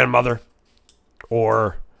or grandmother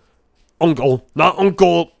or uncle, not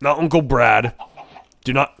Uncle Brad.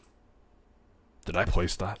 Do not. Did I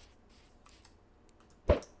place that?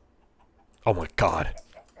 Oh my God.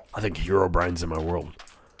 I think Herobrine's in my world.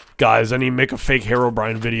 Guys, I need to make a fake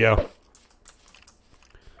Herobrine video.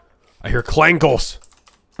 I hear clankles.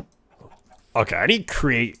 Okay, I need to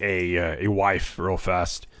create a wife real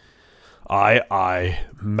fast.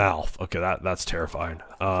 Mouth. Okay, that's terrifying.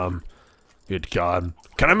 Good God.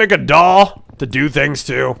 Can I make a doll to do things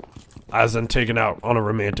to? As in taken out on a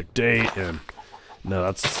romantic date and... No,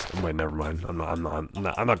 that's... Wait, never mind. I'm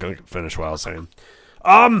not gonna finish what I was saying.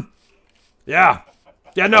 Yeah.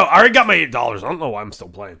 Yeah, no, I already got my $8. I don't know why I'm still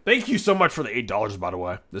playing. Thank you so much for the $8, by the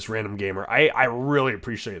way. This random gamer. I really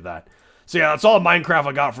appreciate that. So yeah, that's all the Minecraft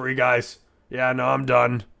I got for you guys. Yeah, no, I'm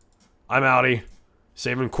done. I'm outie.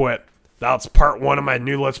 Save and quit. That's part 1 of my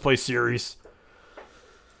new Let's Play series.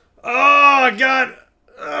 Oh, God.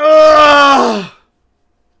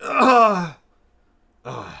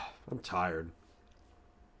 I'm tired.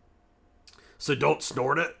 So don't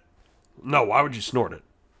snort it? No, why would you snort it?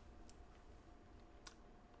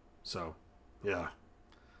 So, yeah.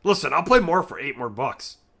 Listen, I'll play more for $8 more.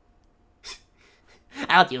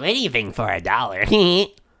 I'll do anything for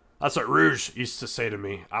 $1. That's what Rouge used to say to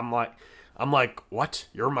me. I'm like, what?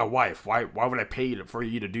 You're my wife. Why would I pay for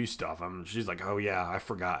you to do stuff? She's like, oh yeah, I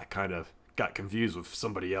forgot. I kind of got confused with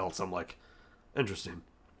somebody else. I'm like, interesting.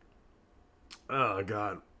 Oh,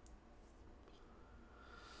 God.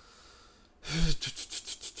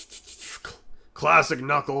 Classic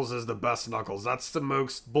Knuckles is the best Knuckles. That's the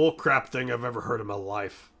most bullcrap thing I've ever heard in my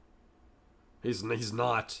life. He's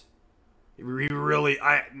not. He really,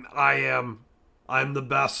 I'm the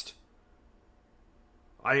best.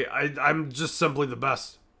 I'm just simply the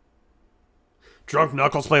best. Drunk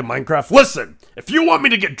Knuckles play Minecraft? Listen, if you want me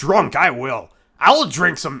to get drunk, I will. I'll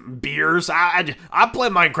drink some beers. I play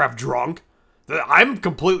Minecraft drunk. I'm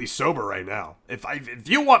completely sober right now. If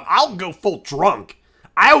you want, I'll go full drunk.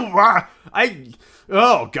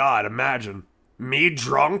 Oh God, imagine me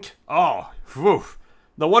drunk. Oh, whew.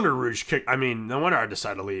 No wonder Rouge kicked. No wonder I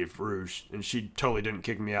decided to leave Rouge, and she totally didn't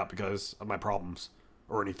kick me out because of my problems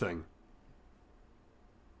or anything.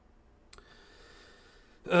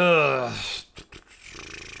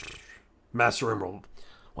 Master Emerald.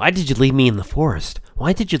 Why did you leave me in the forest?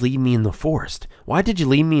 Why did you leave me in the forest? Why did you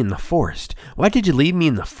leave me in the forest? Why did you leave me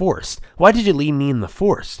in the forest? Why did you leave me in the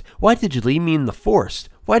forest? Why did you leave me in the forest?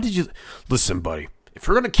 Why did you... Listen, buddy. If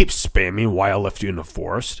you're gonna keep spamming why I left you in the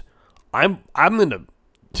forest, I'm gonna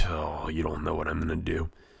Oh, you don't know what I'm gonna do.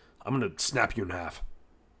 I'm gonna snap you in half.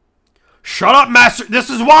 Shut up, Master! This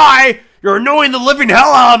is why! You're annoying the living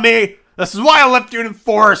hell out of me! This is why I left you in the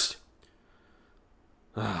forest!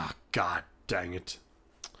 Ah, god dang it.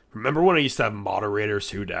 Remember when I used to have moderators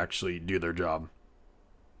who'd actually do their job?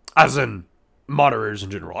 As in, moderators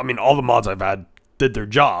in general. I mean, all the mods I've had did their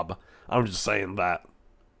job. I'm just saying that.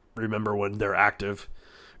 Remember when they're active.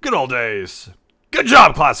 Good old days. Good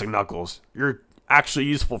job, Classic Knuckles. You're actually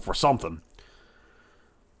useful for something.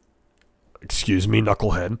 Excuse me,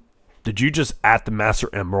 Knucklehead. Did you just at the Master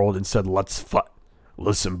Emerald and said, let's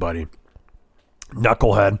Listen, buddy.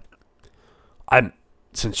 Knucklehead.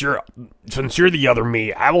 Since you're the other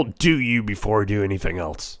me, I will do you before I do anything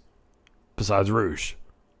else. Besides Rouge.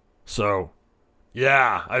 So,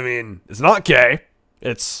 yeah, I mean, it's not gay.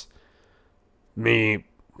 It's me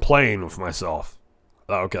playing with myself.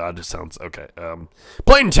 Oh, okay, that just sounds okay.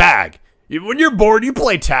 Playing tag. When you're bored, you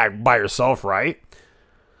play tag by yourself, right?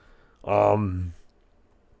 Okay,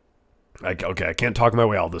 I can't talk my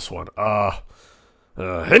way out of this one.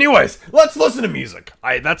 Anyways, let's listen to music.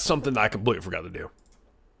 That's something I completely forgot to do.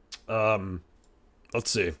 Let's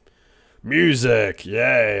see. Music.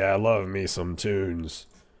 Yay, I love me some tunes.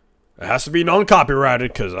 It has to be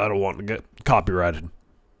non-copyrighted, because I don't want to get copyrighted.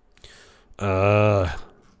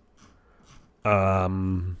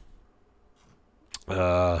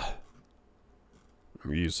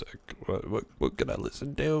 Music. What can I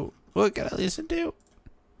listen to? What can I listen to?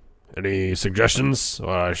 Any suggestions what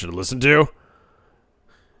I should listen to?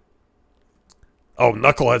 Oh,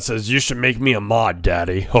 Knucklehead says, you should make me a mod,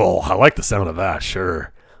 Daddy. Oh, I like the sound of that,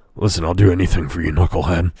 sure. Listen, I'll do anything for you,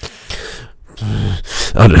 Knucklehead.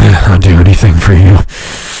 I'll do anything for you.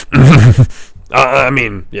 I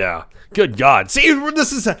mean, yeah. Good God. See,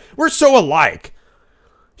 we're so alike.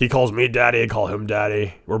 He calls me Daddy, I call him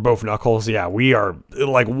Daddy. We're both Knuckles. Yeah, we are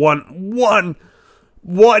like one,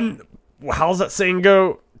 how's that saying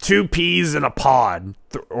go? 2 peas in a pod.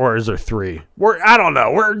 Or is there 3? I don't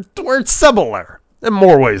know. We're similar. In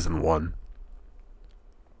more ways than one.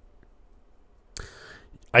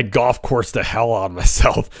 I golf course the hell out of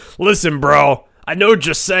myself. Listen, bro. I know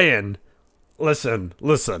just saying. Listen.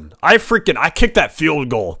 I kicked that field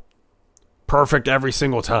goal. Perfect every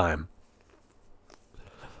single time.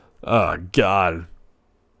 Oh, God.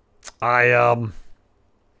 Oh,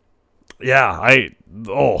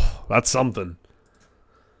 that's something.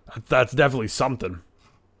 That's definitely something.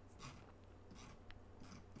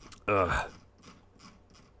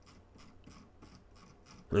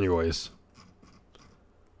 Anyways.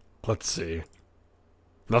 Let's see.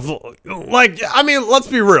 Nothing, like, I mean, let's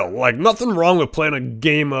be real. Like, nothing wrong with playing a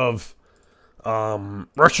game of,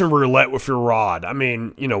 Russian roulette with your rod. I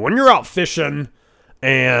mean, you know, when you're out fishing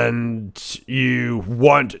and you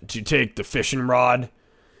want to take the fishing rod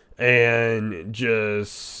and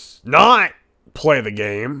just not play the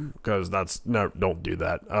game, because that's, no, don't do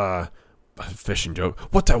that. Fishing joke.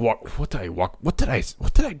 What did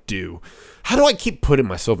I do? How do I keep putting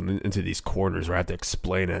myself into these corners where I have to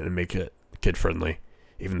explain it and make it kid friendly,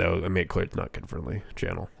 even though I made it clear it's not kid friendly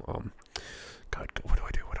channel. God, what do I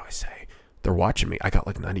do? What do I say? They're watching me. I got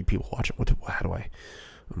like 90 people watching. How do I?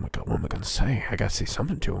 Oh my God, what am I gonna say? I gotta say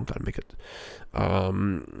something to them. Gotta make it.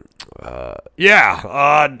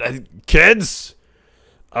 Kids.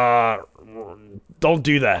 Don't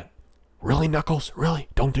do that. Really, Knuckles? Really?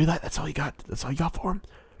 Don't do that? That's all you got? That's all you got for them?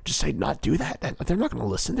 Just say not do that? They're not going to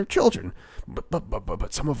listen. They're children.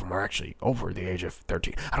 But some of them are actually over the age of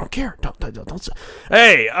 13. I don't care. Don't.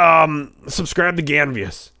 Hey, subscribe to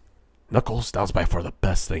Ganvius. Knuckles, that was by far the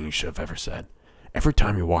best thing you should have ever said. Every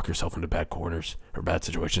time you walk yourself into bad corners or bad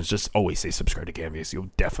situations, just always say subscribe to Ganvius.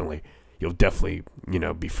 You'll definitely, you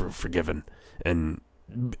know, be forgiven. And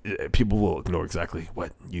people will ignore exactly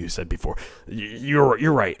what you said before.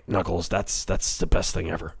 You're right, Knuckles. That's the best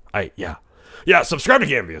thing ever. Yeah. Subscribe to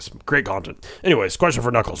Ganvius. Great content. Anyways, question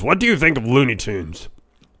for Knuckles: what do you think of Looney Tunes?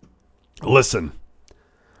 Listen,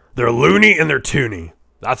 they're loony and they're toony.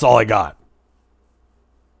 That's all I got.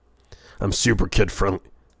 I'm super kid friendly.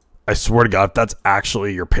 I swear to God, if that's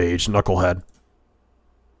actually your page, Knucklehead,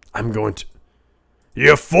 I'm going to.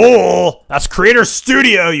 You fool! That's Creator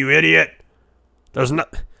Studio, you idiot. There's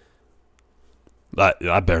not. That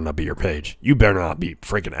better not be your page. You better not be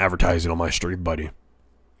freaking advertising on my stream, buddy.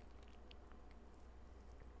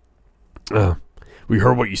 We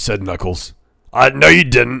heard what you said, Knuckles. No, you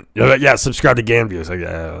didn't. Yeah, subscribe to Ganvius.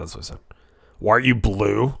 Yeah, that's what I said. Why are you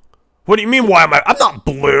blue? What do you mean, why am I? I'm not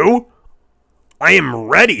blue. I am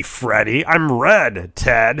ready, Freddy. I'm red,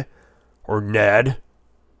 Ted. Or Ned.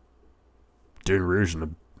 Dude Rouge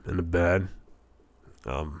in the bed.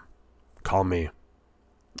 Call me.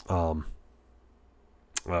 call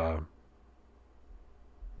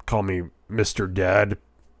me Mr. Dad,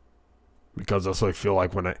 because that's what I feel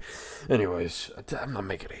like when I... Anyways, I'm not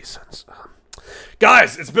making any sense.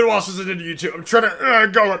 Guys, it's been a while since I did YouTube. I'm trying to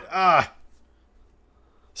go and...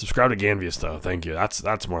 Subscribe to Ganvius, though. Thank you.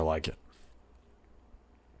 That's more like it.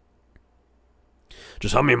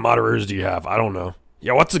 Just how many moderators do you have? I don't know.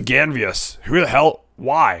 Yeah, what's a Ganvius? Who the hell?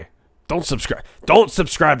 Why? Don't subscribe. Don't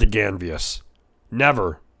subscribe to Ganvius.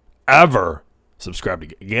 Never. Ever subscribe to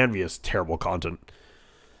Ganvius. Terrible content.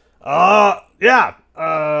 Yeah.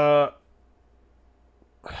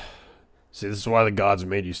 See, this is why the gods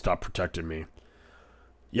made you stop protecting me.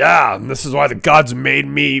 Yeah, and this is why the gods made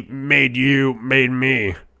me, made you, made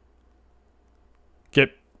me.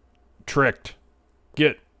 Get tricked.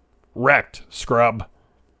 Get wrecked, scrub.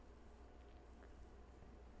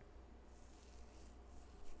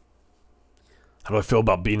 How do I feel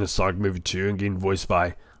about being in Sonic Movie 2 and getting voiced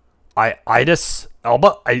by Idris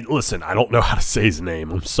Elba? Listen, I don't know how to say his name.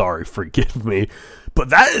 I'm sorry, forgive me. But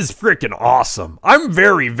that is freaking awesome. I'm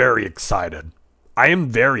very, very excited. I am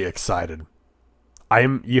very excited.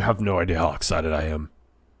 You have no idea how excited I am.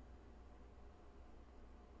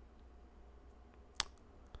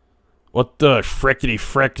 What the frickety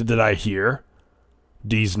frick did I hear?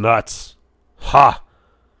 These nuts. Ha!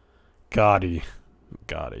 Gotti.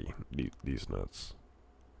 These nuts.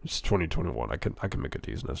 It's 2021. I can make a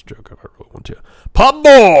D's nuts joke if I really want to. Pub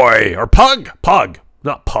boy! Or pug!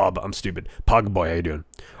 Not pub, I'm stupid. Pug boy, how you doing?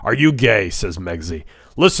 Are you gay? Says Megsy.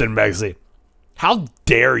 Listen, Megsy. How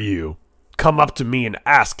dare you come up to me and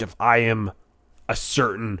ask if I am a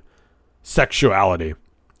certain sexuality?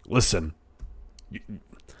 Listen.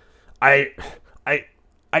 At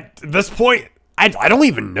this point, I don't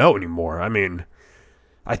even know anymore. I mean,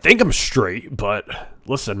 I think I'm straight, but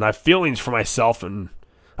listen, I have feelings for myself, and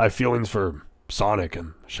I have feelings for Sonic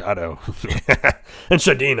and Shadow and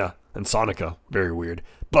Shadina and Sonica. Very weird.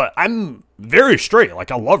 But I'm very straight. Like,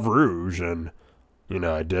 I love Rouge, and, you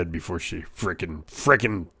know, I did before she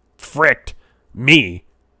frickin' fricked me,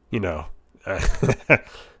 you know,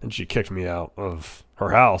 and she kicked me out of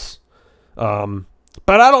her house.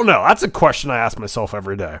 But I don't know. That's a question I ask myself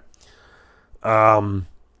every day. Yeah,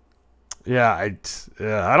 I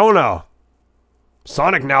don't know.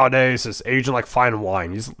 Sonic nowadays is aging like fine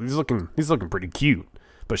wine. He's looking pretty cute.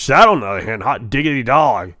 But Shadow, on the other hand, hot diggity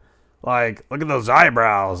dog. Like, look at those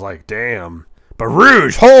eyebrows. Like, damn. But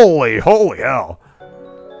Rouge, holy hell.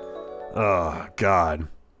 Oh, God.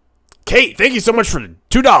 Kate, thank you so much for the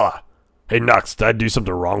 $2. Hey, Nux, did I do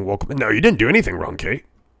something wrong? Welcome. No, you didn't do anything wrong, Kate.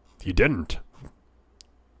 You didn't.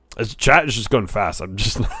 As chat is just going fast. I'm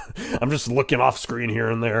just looking off screen here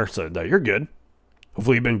and there. So no, you're good.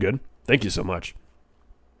 Hopefully you've been good. Thank you so much.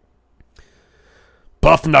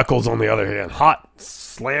 Buff Knuckles, on the other hand, hot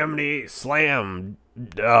slam jam.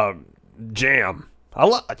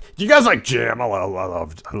 Do you guys like jam? I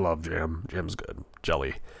love jam. Jam's good.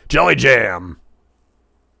 Jelly jam.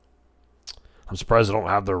 I'm surprised I don't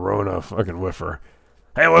have the Rona fucking whiffer.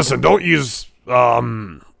 Hey, listen, don't use that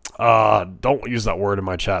word in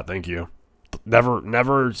my chat, thank you.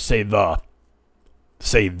 Never say the.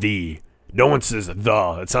 Say the. No one says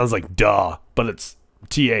the. It sounds like duh, but it's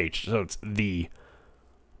TH, so it's the.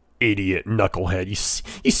 Idiot knucklehead.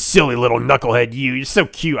 You silly little knucklehead, you. You're so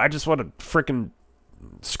cute. I just want to frickin'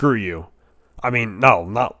 screw you. I mean, no,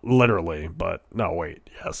 not literally, but no, wait.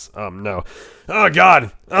 Yes. No. Oh,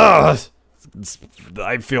 God. I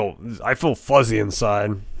feel fuzzy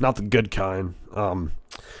inside. Not the good kind.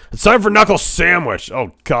 It's time for Knuckles Sandwich.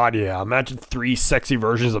 Oh, God, yeah. Imagine 3 sexy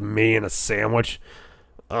versions of me in a sandwich.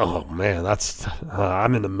 Oh, man, that's...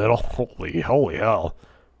 I'm in the middle. Holy hell.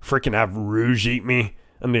 Freaking have Rouge eat me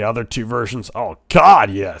in the other 2 versions. Oh,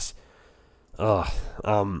 God, yes. No,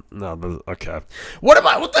 but, okay.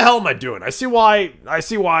 What the hell am I doing? I see why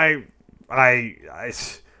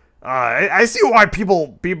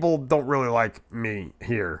people don't really like me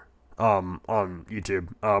here, on YouTube.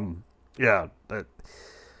 Yeah.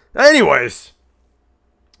 Anyways,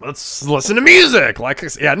 let's listen to music. Like I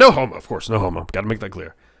said, yeah, no homo, of course, no homo. Gotta make that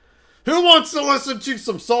clear. Who wants to listen to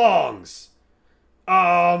some songs?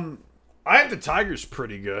 I think the Tiger's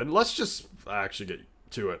pretty good. Let's just actually get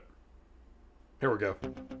to it. Here we go.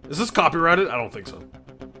 Is this copyrighted? I don't think so.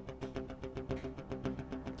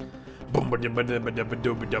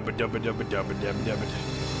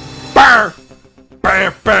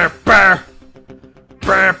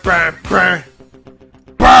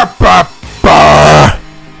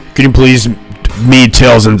 Can you please meet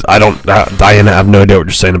Tails and Diana, I have no idea what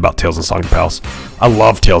you're saying about Tails and Sonic Palace. I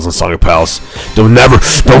love Tails and Sonic Palace. Don't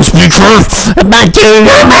speak for about doing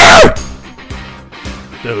no more.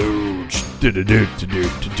 This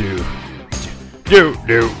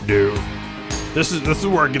is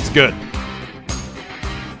where it gets good.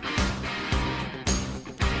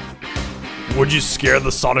 Would you scare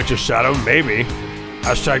the Sonic to Shadow? Maybe.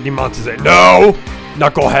 Hashtag demonetize. No!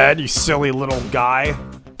 Knucklehead, you silly little guy.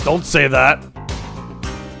 Don't say that.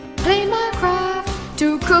 Play Minecraft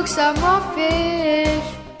to cook some raw fish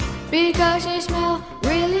because they smell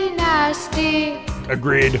really nasty.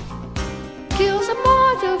 Agreed. Kill some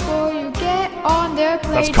monster before you get on their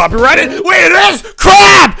plate. That's copyrighted. Wait, it is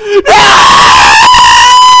crap!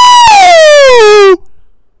 No!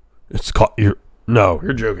 It's caught. No,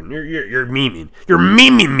 you're joking. You're memeing. You're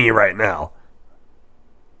memeing me right now.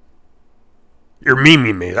 You're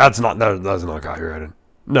memeing me. That's not copyrighted.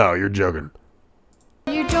 No, you're joking.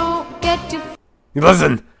 You don't get to.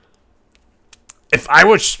 Listen. If I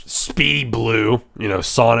was Speedy Blue, you know,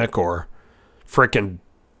 Sonic or frickin'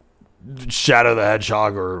 Shadow the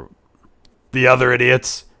Hedgehog or the other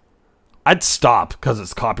idiots, I'd stop because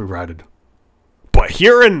it's copyrighted. But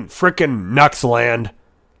here in frickin' Nux Land,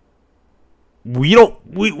 we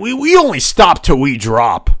only stop till we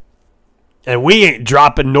drop. And we ain't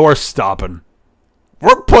dropping nor stopping.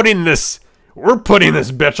 We're putting this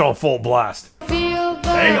bitch on full blast. Feel the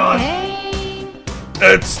Hang on. pain.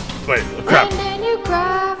 Wait, crap. And then you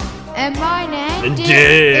craft and mine and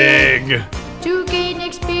Dig. to gain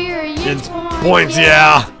experience It's points,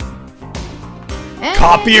 yeah. yeah. And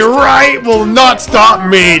Copyright will not stop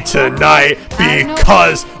me tonight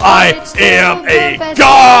because I am a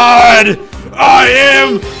god. I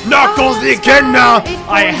am Knuckles the Echidna.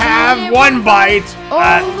 I have one bite.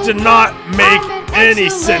 That did not make any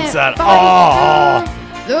sense at all.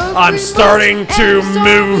 I'm starting to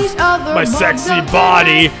move my sexy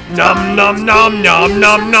body. Num num num num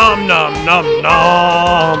num num num num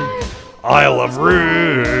num. I love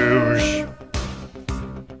Rouge.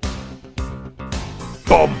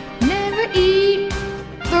 Boom. Never eat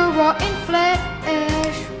the rotten flesh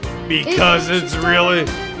Because it's really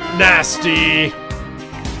nasty.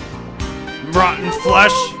 Rotten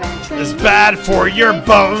flesh is bad for your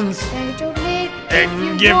bones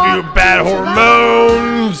and give you bad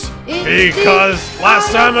hormones. Because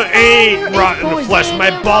last time I ate rotten flesh,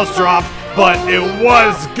 my balls dropped, but it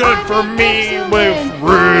was good for me with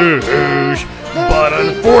Rouge. But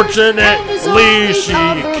unfortunately, she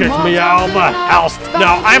kicked me out of the house.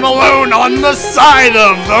 Now I'm alone on the side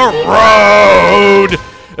of the road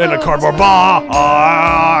in a cardboard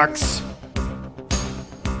box.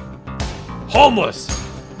 Homeless.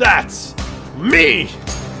 That's me.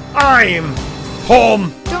 I'm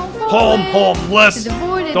homeless.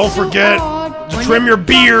 Don't forget to trim your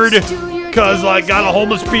beard, cause I got a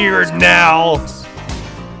homeless beard now.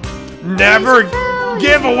 Never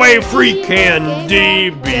give away free candy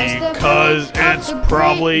because it's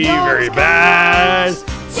probably very bad.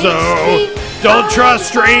 So don't trust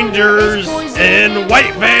strangers in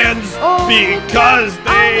white vans because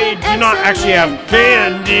they do not actually have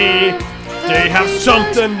candy. They have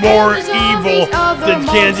something more evil than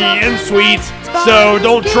candy and sweets. So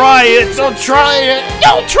don't try it. Don't try it.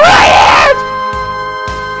 Don't try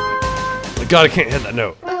it. God, I can't hit that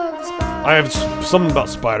note. I have something about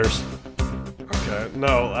spiders. Okay,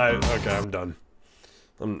 no, okay, I'm done.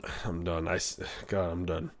 I'm done. God, I'm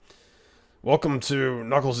done. Welcome to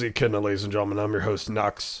Knuckles the Echidna, ladies and gentlemen. I'm your host,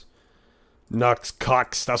 Nux. Nux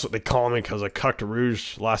Cox, that's what they call me because I cucked a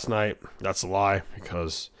Rouge last night. That's a lie,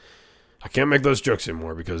 because I can't make those jokes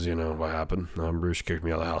anymore because, you know, what happened. Rouge kicked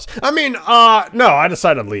me out of the house. I mean, no, I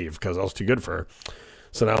decided to leave because I was too good for her.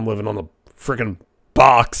 So now I'm living on the freaking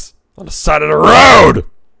box on the side of the road!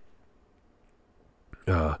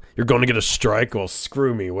 You're going to get a strike? Well,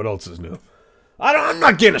 screw me. What else is new? I'm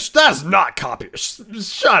not getting that's not copy.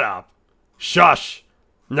 Shut up. Shush.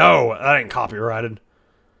 No, that ain't copyrighted.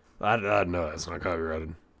 No, that's not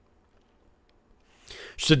copyrighted.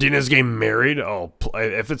 Shadina's getting married? Oh,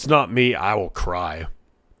 if it's not me, I will cry.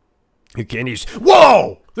 The candies.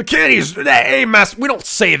 Whoa! The candies. Hey, master. We don't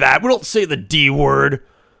say that. We don't say the D word.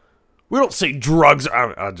 We don't say drugs.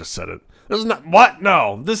 I just said it. This is not. What?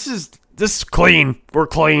 No. This is clean. We're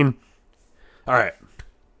clean. All right.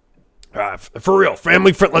 For real.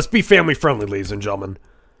 Family friend. Let's be family friendly, ladies and gentlemen.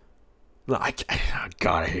 No,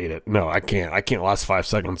 God, I hate it. No, I can't. I can't last 5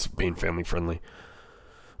 seconds of being family friendly.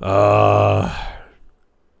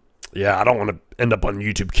 Yeah, I don't want to end up on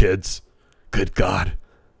YouTube Kids. Good God.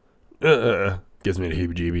 Gives me the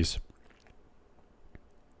heebie-jeebies.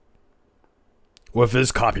 What if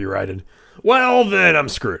it's copyrighted? Well, then I'm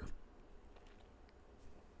screwed.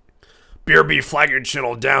 BRB, flag your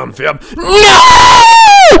channel down, fam. No!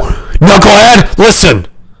 Knucklehead, listen.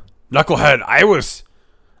 Knucklehead, I was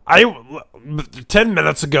 10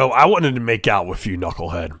 minutes ago, I wanted to make out with you,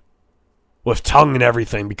 Knucklehead. With tongue and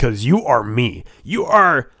everything, because you are me. You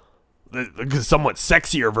are the somewhat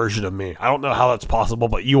sexier version of me. I don't know how that's possible,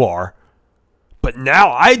 but you are. But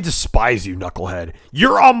now I despise you, Knucklehead.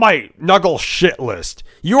 You're on my Knuckle shit list.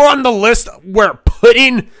 You're on the list where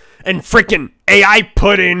pudding and freaking AI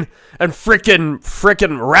pudding and freaking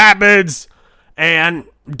Rabbids and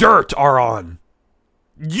Dirt are on.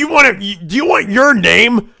 Do you want your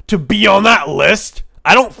name to be on that list?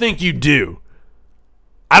 I don't think you do.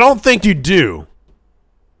 I don't think you do.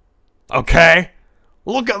 Okay?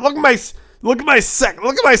 Look at my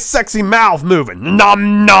sexy mouth moving.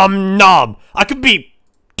 Nom nom nom. I could be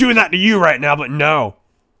doing that to you right now, but no.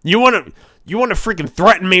 You want to freaking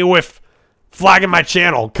threaten me with flagging my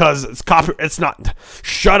channel cuz it's not.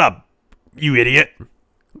 Shut up, you idiot.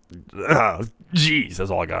 Jeez, that's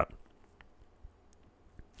all I got.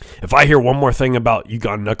 If I hear one more thing about you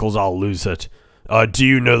got Knuckles, I'll lose it. Do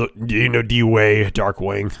you know D-Way,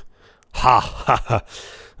 Darkwing? Ha ha ha.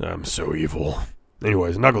 I'm so evil.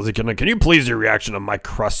 Anyways, Knuckles, can you please do a reaction on my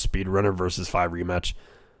Crust Speedrunner versus 5 rematch?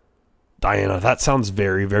 Diana, that sounds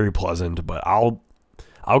very, very pleasant, but I'll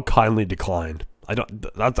kindly decline. I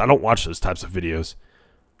don't watch those types of videos.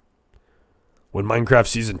 When Minecraft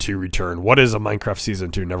Season 2 returned. What is a Minecraft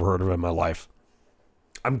Season 2? Never heard of it in my life.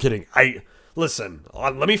 I'm kidding. Listen,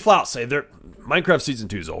 let me flat out say Minecraft Season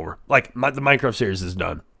 2 is over. Like, the Minecraft series is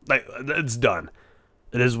done. Like, it's done.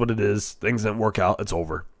 It is what it is. Things didn't work out. It's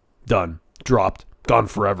over. Done. Dropped. Gone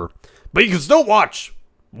forever. But you can still watch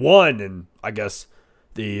 1 and, I guess,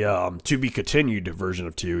 the to be continued version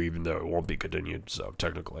of 2, even though it won't be continued, so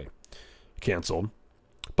technically canceled.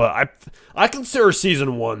 But I consider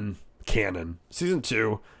Season 1 canon. Season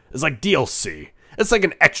 2 is like DLC. It's like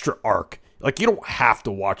an extra arc. Like, you don't have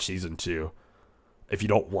to watch Season 2 if you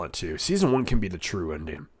don't want to. Season 1 can be the true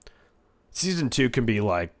ending. Season 2 can be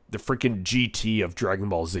like the freaking GT of Dragon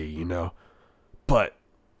Ball Z, you know? But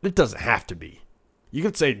it doesn't have to be. You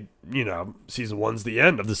could say, you know, Season 1's the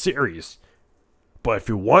end of the series. But if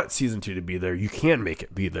you want Season 2 to be there, you can make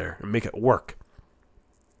it be there and make it work.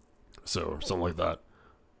 So, something like that.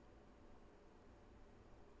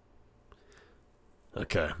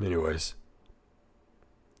 Okay, anyways.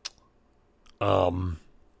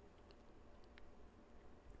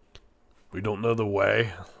 We don't know the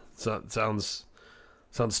way. Sounds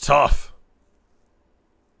tough.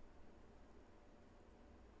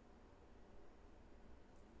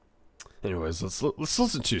 Anyways, let's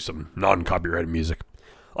listen to some non-copyrighted music.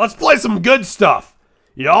 Let's play some good stuff.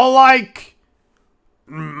 Y'all like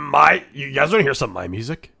you guys want to hear some of my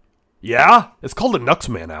music? Yeah? It's called the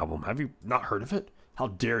Nuxman album. Have you not heard of it? How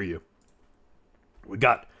dare you? We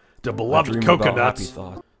got the beloved Coconuts.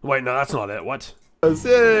 Wait, no, that's not it. What?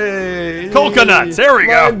 Hey, Coconuts. There we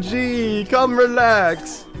go. G, come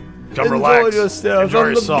relax. Come relax. Enjoy yourself. Enjoy on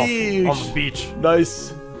yourself the beach. on the beach.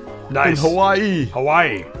 Nice. Nice. In Hawaii.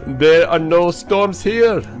 Hawaii. There are no storms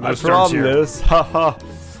here. No I storms here. promise. Haha.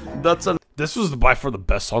 That's a. This was by far the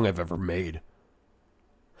best song I've ever made.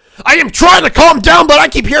 I am trying to calm down, but I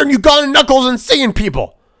keep hearing you going Knuckles and seeing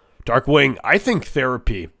people. Darkwing, I think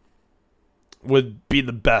therapy would be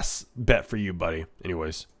the best bet for you, buddy.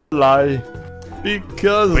 Anyways. Lie.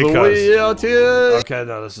 Because we are here. Okay,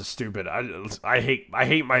 no, this is stupid. I hate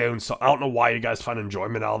my own song. I don't know why you guys find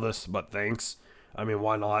enjoyment out of this, but thanks. I mean,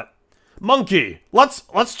 why not? Monkey.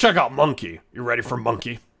 Let's check out Monkey. You ready for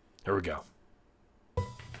Monkey? Here we go.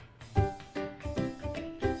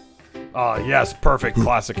 Yes, perfect,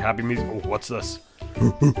 classic, happy music. Oh, what's this?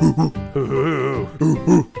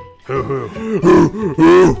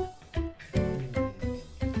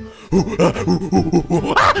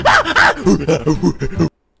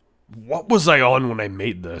 What was I on when I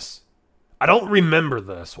made this? I don't remember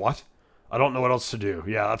this. What? I don't know what else to do.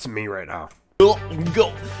 Yeah, that's me right now. Go.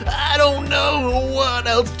 I don't know what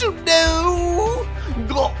else to do.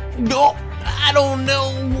 Go. I don't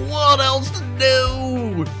know what else to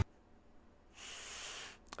do.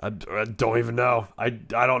 I don't even know. I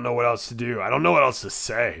don't know what else to do. I don't know what else to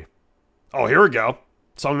say. Oh, here we go.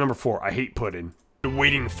 Song number 4. I hate pudding.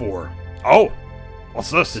 Waiting for. Oh, what's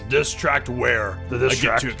this? The diss track where the diss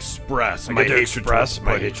track to express my hatred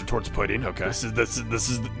towards pudding. Okay. This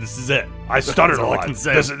is it. I stuttered a lot.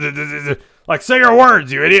 Like, say your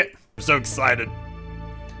words, you idiot. I'm so excited.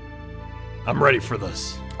 I'm ready for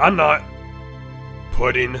this. I'm not.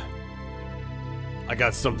 Pudding. I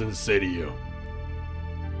got something to say to you.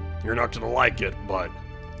 You're not gonna like it, but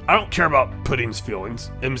I don't care about Pudding's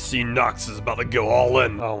feelings. MC Knox is about to go all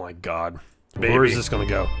in. Oh my god. Baby. Where is this gonna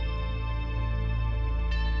go?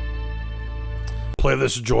 Play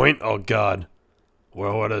this joint? Oh god.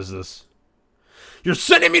 Well, what is this? You're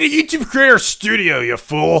sending me to YouTube Creator Studio, you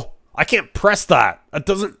fool! I can't press that. That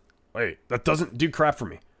doesn't... Wait, that doesn't do crap for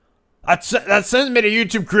me. That sends me to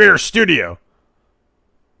YouTube Creator Studio.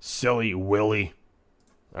 Silly Willy.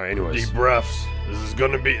 Alright, anyways. Deep breaths. This is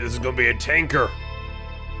gonna be a tanker.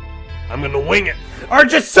 I'm gonna wing it. Or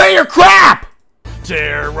just say your crap!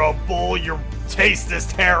 Terrible. Your taste is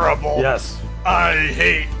terrible. Yes. I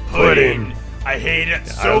hate pudding. I hate it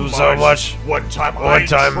so much. One time I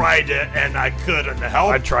tried it and I couldn't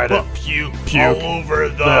help. I tried it. Puke all over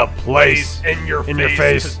the place in your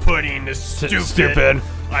face. Pudding is stupid.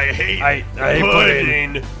 I hate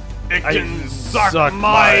pudding. It can suck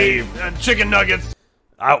my chicken nuggets.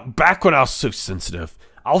 Back when I was so sensitive,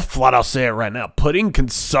 I'll flat out say it right now. Pudding can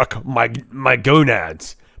suck my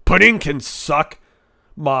gonads. Pudding can suck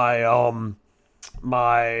my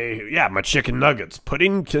my chicken nuggets.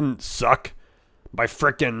 Pudding can suck my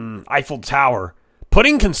frickin' Eiffel Tower.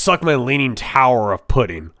 Pudding can suck my Leaning Tower of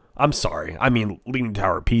pudding. I'm sorry. I mean Leaning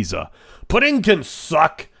Tower of Pisa. Pudding can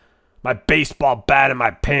suck my baseball bat in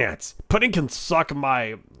my pants. Pudding can suck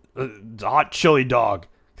my hot chili dog.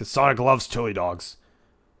 Because Sonic loves chili dogs.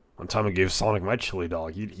 One time I gave Sonic my chili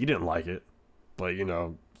dog. He didn't like it. But, you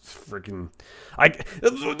know, freaking...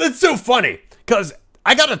 That's so funny. Because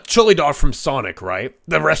I got a chili dog from Sonic, right?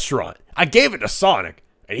 The restaurant. I gave it to Sonic.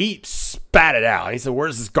 And he spat it out. He said,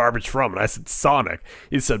 "Where's this garbage from?" And I said, "Sonic."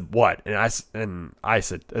 He said, "What?" And I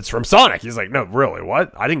said, "It's from Sonic." He's like, "No, really?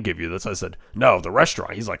 What? I didn't give you this." I said, "No, the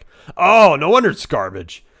restaurant." He's like, "Oh, no wonder it's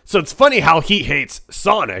garbage." So it's funny how he hates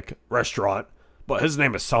Sonic restaurant, but his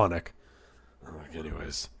name is Sonic.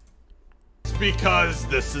 Anyways. It's because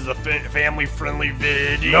this is a family-friendly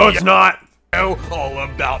video. No, it's not. All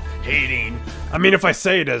about hating. I mean, if I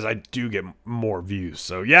say it as, I do get more views.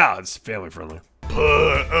 So yeah, it's family-friendly.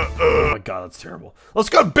 Oh my god, that's terrible. Let's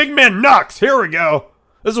go Big Man Nux. Here we go.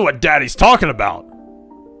 This is what Daddy's talking about.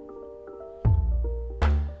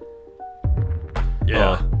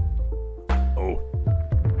 Yeah. Oh.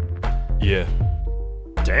 Yeah.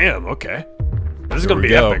 Damn, okay. This is gonna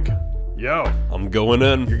be epic. Yo. I'm going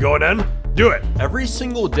in. You're going in? Do it. Every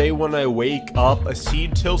single day when I wake up, I see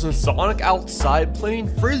Tails and Sonic outside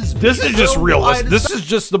playing frisbee. This is just realistic.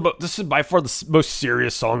 This is by far the most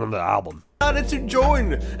serious song on the album. To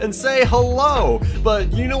join and say hello,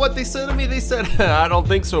 but you know what they said to me? They said, "I don't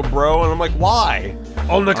think so, bro." And I'm like, "Why?"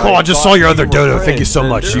 Oh, Nicole, I just saw your other dono. Thank you so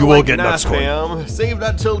much. You will get Nux coin. Fam. Save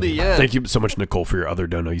that till the end. Thank you so much, Nicole, for your other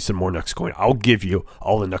dono. You sent more Nux coin. I'll give you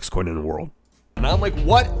all the Nux coin in the world. And I'm like,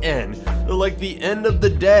 "What end?" They're like, "The end of the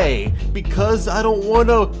day, because I don't want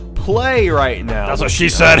to play right now." That's what she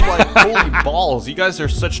said. I'm like, holy balls, you guys are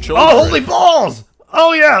such children. Oh, holy balls!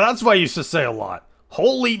 Oh yeah, that's what I used to say a lot.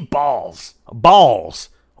 Holy balls. Balls.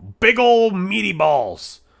 Big old meaty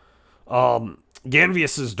balls.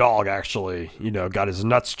 Ganvius's dog, actually, you know, got his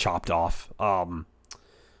nuts chopped off. No,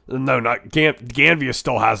 not Ganvius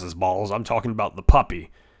still has his balls. I'm talking about the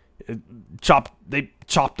puppy. They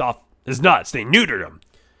chopped off his nuts. They neutered him.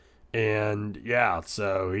 And yeah,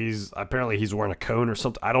 so he's wearing a cone or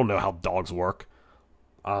something. I don't know how dogs work.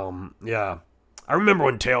 Yeah. I remember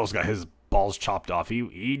when Tails got his balls chopped off. He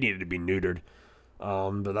needed to be neutered.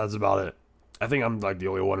 But that's about it. I think I'm like the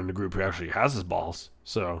only one in the group who actually has his balls.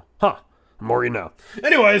 So, the more you know.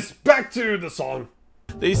 Anyways, back to the song.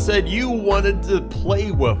 They said you wanted to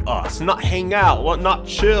play with us, not hang out, not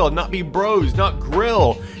chill, not be bros, not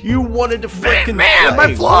grill. You wanted to freaking play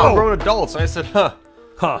my flow. Grown adults. And I said, huh.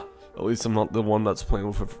 At least I'm not the one that's playing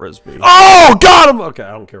with a frisbee. Oh, got him! Okay,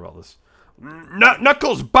 I don't care about this.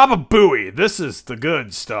 Knuckles Baba Booey. This is the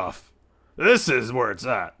good stuff. This is where it's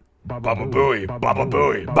at. Baba Booey, Baba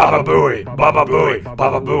Booey, Baba Booey, Baba Booey,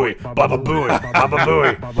 Baba Booey, Baba Booey, Baba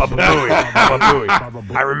Booey, Baba Booey, Baba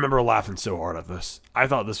Booey. I remember laughing so hard at this. I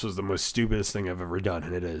thought this was the most stupidest thing I've ever done,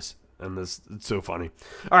 and it is. And it's so funny.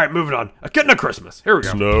 All right, moving on. Echidna Christmas. Here we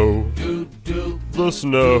go. Snow, the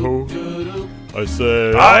snow. I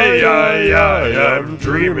say, I am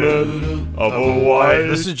dreaming of a white.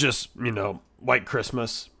 This is just, you know, White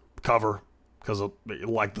Christmas cover because I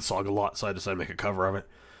like the song a lot, so I decided to make a cover of it.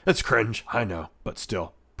 It's cringe, I know, but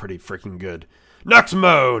still pretty freaking good. Nux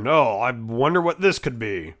Moan! Oh, I wonder what this could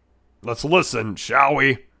be. Let's listen, shall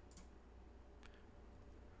we?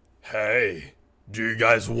 Hey, do you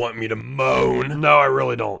guys want me to moan? No, I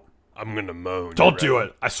really don't. I'm gonna moan. Don't do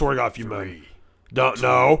it. I swear to God if you moan. Don't,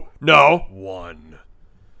 no, no. 1.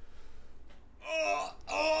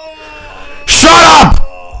 Shut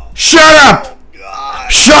up! Shut up!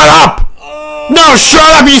 Shut up! No,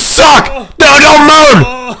 shut up, you suck! No, don't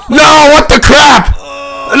moan! No, what the crap?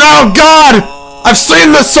 No, God! I've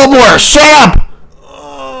seen this somewhere! Shut up!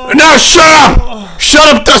 No, shut up!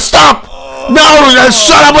 Shut up! Stop! No!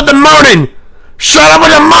 Shut up with the moaning! Shut up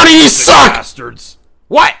with the moaning! You suck! Bastards!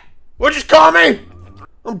 What? What'd you call me?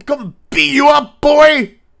 I'm gonna beat you up,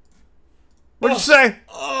 boy! What'd you say?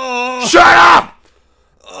 Shut up!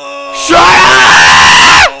 Shut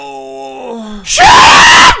up! Shut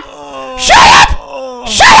up! Shut up!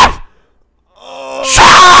 Shut up! Shut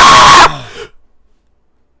up!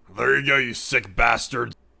 There you go, you sick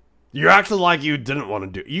bastard. You acted like you didn't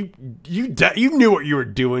want to do. You knew what you were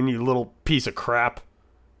doing, you little piece of crap.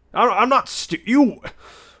 I'm not you.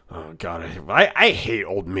 Oh god, I hate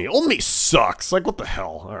old me. Old me sucks. Like what the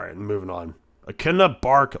hell? All right, moving on. Echidna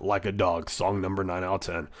bark like a dog. Song number 9 out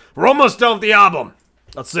of 10. We're almost done with the album.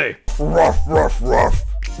 Let's see. Ruff, ruff, ruff.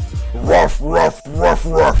 Ruff, ruff, ruff,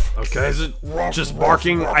 ruff. Okay, is it just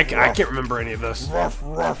barking? I can't remember any of this. Ruff,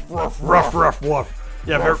 ruff, ruff, Ruff, ruff, ruff.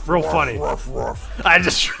 Yeah, real funny. ruff, ruff. I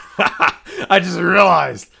just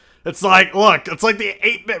realized. It's like, look, it's like the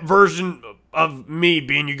 8-bit version of me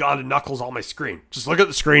being Uganda Knuckles on my screen. Just look at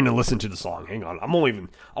the screen and listen to the song. Hang on, I won't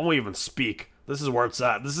even speak. This is where it's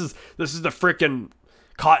at. This is the freaking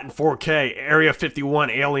caught in 4K Area 51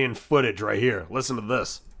 alien footage right here. Listen to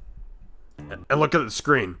this. And look at the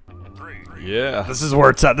screen. Yeah. This is where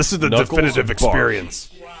it's at. This is the Knuckles definitive bark. experience.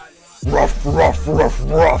 Ruff, ruff, ruff,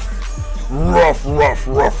 ruff. Ruff, ruff,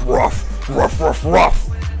 ruff, ruff. Ruff, ruff, ruff.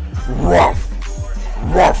 Ruff.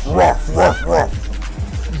 Ruff, ruff, ruff, ruff.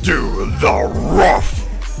 Do the Ruff.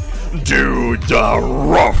 do the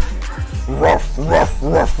Ruff. Ruff, ruff,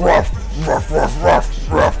 ruff, ruff. Ruff, ruff, ruff,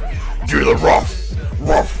 ruff. do the rough.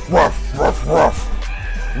 Ruff, ruff, ruff, ruff.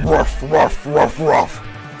 Ruff, ruff, ruff, ruff.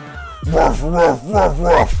 Ruff, ruff, ruff,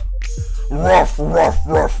 ruff. Ruff, ruff,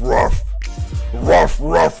 ruff, ruff. Ruff,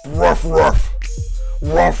 ruff, ruff, ruff.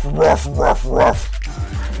 Ruff, ruff, ruff, ruff.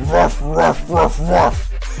 Ruff, ruff, ruff, ruff.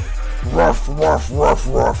 Ruff, ruff, ruff,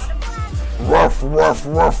 ruff. Ruff, ruff,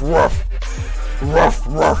 ruff, ruff. Ruff,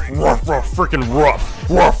 ruff, ruff, ruff. Freaking rough.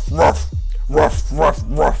 Ruff, ruff. Ruff, ruff,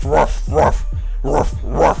 ruff, ruff, ruff. Ruff,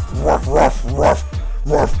 ruff, ruff, ruff, ruff.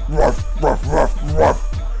 Ruff, ruff, ruff, ruff, ruff.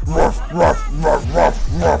 Ruff, ruff, ruff, ruff,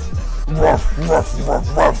 ruff. Ruff, ruff, ruff,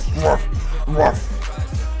 ruff, ruff.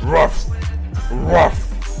 Ruff,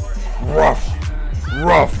 ruff, ruff, ruff, ruff, ruff,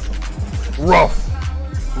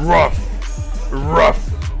 rough, rough,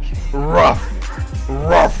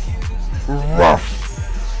 rough,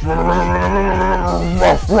 rough,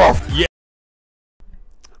 rough, rough. Yeah.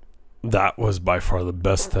 That was by far the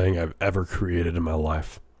best thing I've ever created in my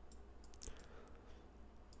life.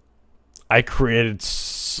 I created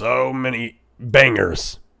so many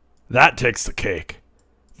bangers. That takes the cake.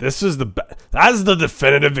 This is that is the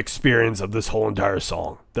definitive experience of this whole entire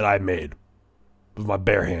song that I made with my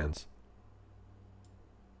bare hands.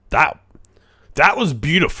 That was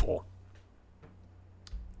beautiful.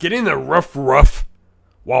 Getting the rough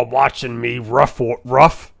while watching me rough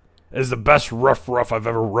is the best rough I've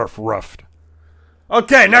ever roughed.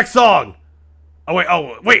 Okay, next song.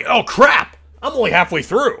 Oh wait, oh crap! I'm only halfway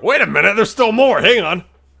through. Wait a minute, there's still more. Hang on.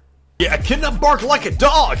 Yeah, Echidna bark like a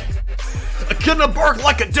dog. Echidna bark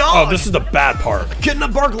like a dog. Oh, this is the bad part. Echidna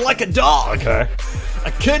bark like a dog. Okay.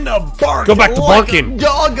 Echidna bark. Go back to like barking. A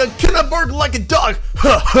dog. Echidna bark like a dog.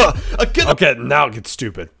 Okay, now it gets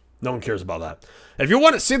stupid. No one cares about that. If you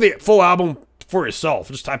want to see the full album for yourself,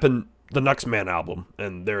 just type in the Nux Man album,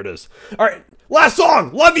 and there it is. All right, last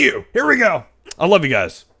song. Love you. Here we go. I love you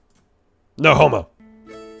guys. No homo.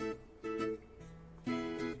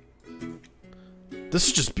 This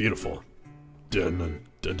is just beautiful. Hey, I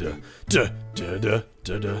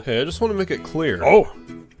just want to make it clear. Oh.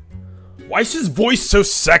 Why is his voice so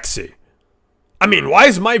sexy? I mean, why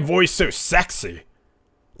is my voice so sexy?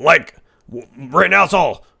 Like, right now it's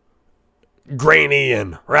all grainy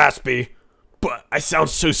and raspy, but I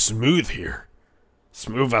sound so smooth here.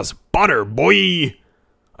 Smooth as butter, boy.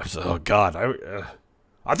 Oh, God.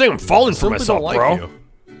 I think I'm falling for myself, like bro.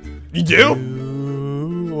 You do?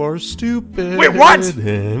 You are stupid. Wait, what?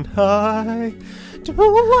 And I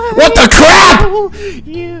What the crap? What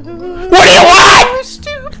do you want?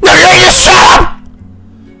 No, you just shut up!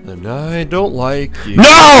 And I don't like you. No!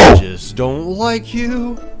 I just don't like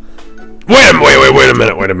you. Wait a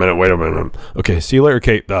minute. Okay, see you later,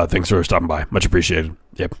 Kate. Thanks for stopping by. Much appreciated.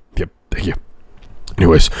 Yep, thank you.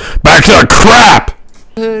 Anyways, back to the crap!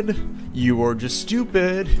 You are just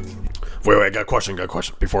stupid. Wait, I got a question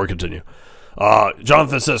before we continue.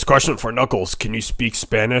 Jonathan says, question for Knuckles. Can you speak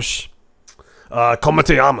Spanish? ¿Cómo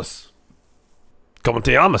te llamas? ¿Cómo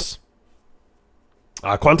te llamas?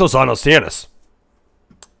 ¿Cuántos años tienes?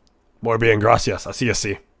 Muy bien, gracias.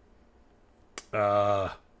 Así.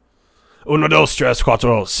 1, 2, 3, 4,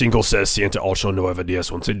 5, 6, 7, 8, 9, 10, 11, 12,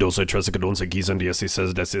 13, 14, 15,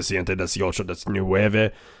 16, 17,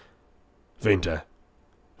 18, 19, 20,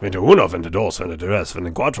 21, 22, 23,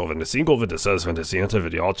 24, 25, 26, 27,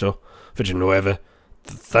 28,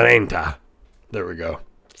 29, 30. There we go.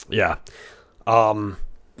 Yeah.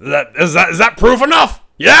 Is that proof enough?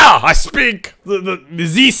 Yeah, I speak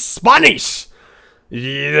the Spanish.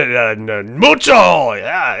 Mucho.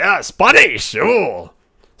 Yeah, Spanish. Oh,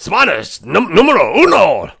 Spanish. Numero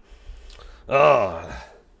uno.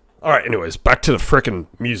 Alright, anyways, back to the frickin'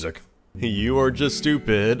 music. You are just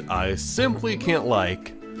stupid. I simply can't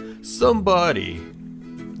like somebody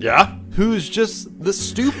Yeah? who's just the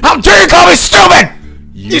stupid. How dare you call me stupid?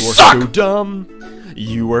 You are suck! so dumb.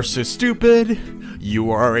 You are so stupid.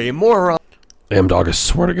 You are a moron. Dog, I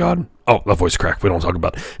swear to God. Oh, that voice crack. We don't talk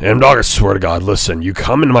about it. Dog, I swear to God. Listen, you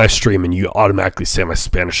come into my stream and you automatically say my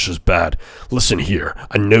Spanish is bad. Listen here.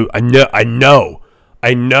 I know.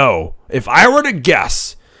 If I were to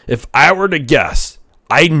guess,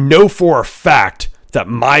 I know for a fact that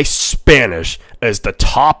my Spanish is the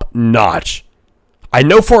top notch. I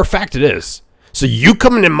know for a fact it is. So you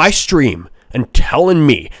coming in my stream and telling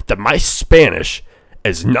me that my Spanish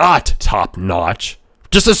is not top notch,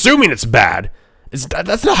 just assuming it's bad,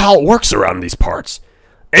 that's not how it works around these parts.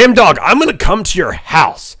 Dog, I'm gonna come to your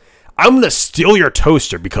house. I'm gonna steal your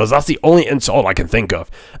toaster because that's the only insult I can think of.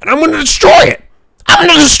 And I'm gonna destroy it. I'm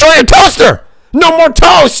gonna destroy your toaster. No more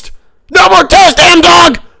toast. No more toast,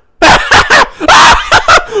 Dog.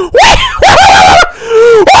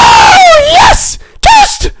 Oh, yes!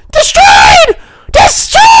 Toast! Destroyed!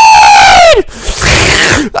 Destroyed!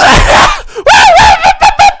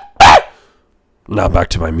 Now back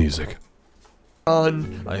to my music.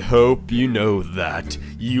 I hope you know that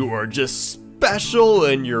you are just special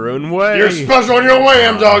in your own way. You're special in your way,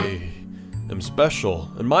 Dog. I'm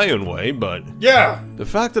special in my own way, but Yeah. the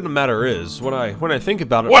fact of the matter is, when I think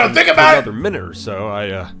about it, When I think about it- another minute or so,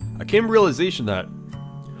 I came to realization that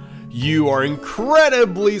you are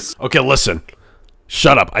incredibly. Okay, listen.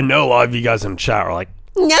 Shut up. I know a lot of you guys in the chat are like,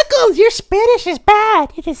 Knuckles, your Spanish is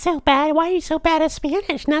bad. It is so bad. Why are you so bad at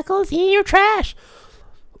Spanish, Knuckles? You're trash.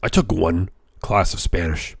 I took one class of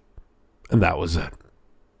Spanish, and that was it.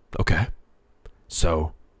 Okay?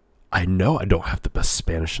 So, I know I don't have the best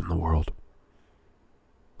Spanish in the world.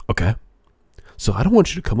 Okay? So I don't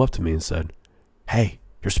want you to come up to me and say, hey,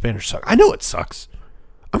 your Spanish sucks. I know it sucks.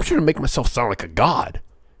 I'm trying to make myself sound like a god,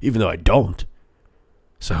 even though I don't.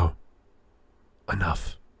 So,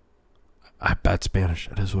 enough. I have bad Spanish.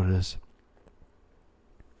 It is what it is.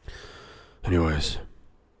 Anyways.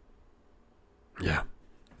 Yeah.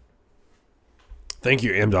 Thank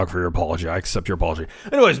you, Amdog, for your apology. I accept your apology.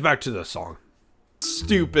 Anyways, back to the song.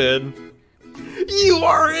 Stupid. You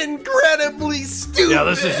are incredibly stupid. Yeah,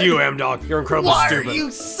 this is you, Amdog. You're incredibly Why stupid. are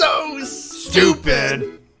you so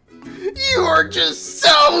stupid? You are just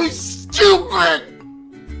so stupid.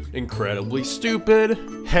 Incredibly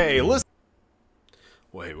stupid. Hey, listen.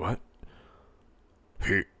 Wait, what?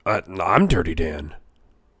 Hey, no, I'm Dirty Dan.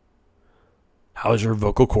 How does your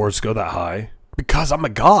vocal cords go that high? Because I'm a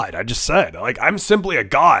god, I just said. Like, I'm simply a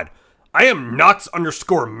god. I am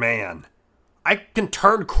nuts_man. I can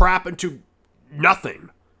turn crap into nothing.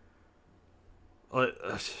 I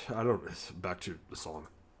don't... Back to the song.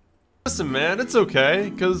 Listen, man, it's okay,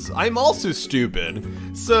 because I'm also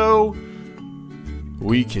stupid. So,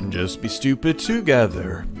 we can just be stupid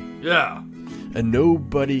together. Yeah. And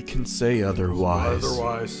nobody can say otherwise.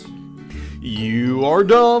 Otherwise. You are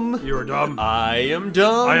dumb. You are dumb. I am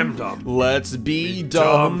dumb. I am dumb. Let's be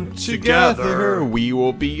dumb dumb together. together. We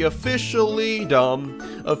will be officially dumb.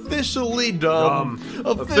 Officially dumb.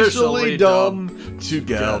 Officially dumb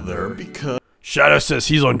together. Because Shadow says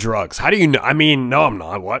he's on drugs. How do you know? I mean, no, I'm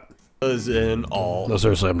not. What? in all. No,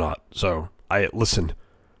 seriously, I'm not. So, listen.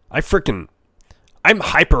 I'm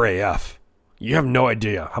hyper AF. You have no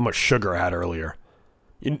idea how much sugar I had earlier.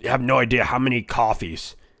 You have no idea how many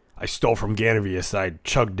coffees I stole from Ganavius that I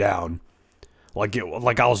chugged down. Like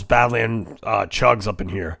I was battling chugs up in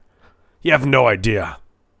here. You have no idea.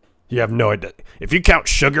 You have no idea. If you count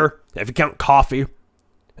sugar, if you count coffee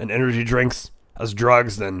and energy drinks as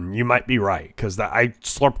drugs, then you might be right. Because I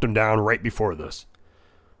slurped them down right before this.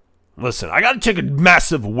 Listen, I gotta take a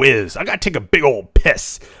massive whiz. I gotta take a big old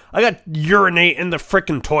piss. I gotta urinate in the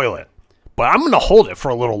frickin' toilet. But I'm gonna hold it for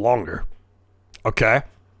a little longer. Okay?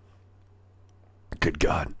 Good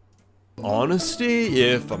God. Honesty,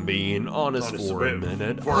 if I'm being honest for a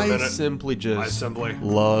minute, I simply just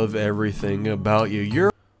love everything about you.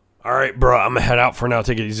 You're alright, bro, I'm gonna head out for now.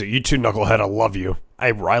 Take it easy. You too, Knucklehead. I love you.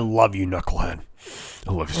 I love you, Knucklehead.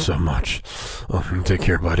 I love you so much. Take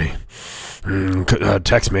care, buddy.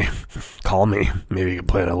 Text me. Call me. Maybe you can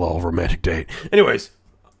plan a little romantic date. Anyways.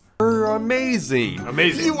 You're amazing.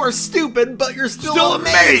 Amazing. You are stupid, but you're still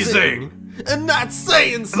amazing. And that's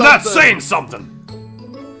saying something. I'm not saying something.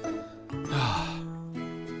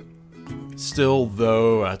 Still,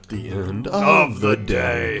 though, at the end of the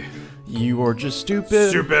day, you are just stupid.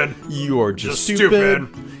 Stupid. You are just stupid.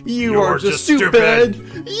 You are just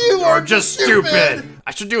stupid. You are just stupid.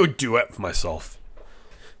 I should do a duet for myself.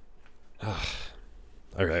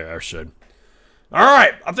 Okay, I should.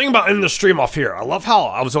 Alright, I'm thinking about ending the stream off here. I love how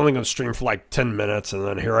I was only going to stream for like 10 minutes, and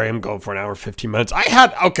then here I am going for an hour 15 minutes. I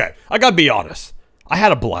gotta be honest. I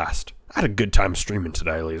had a blast. I had a good time streaming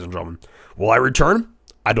today, ladies and gentlemen. Will I return?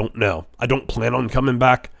 I don't know. I don't plan on coming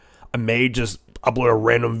back. I may just upload a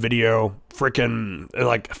random video freaking in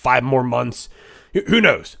like 5 more months. Who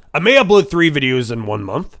knows? I may upload 3 videos in 1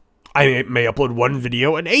 month. I may upload 1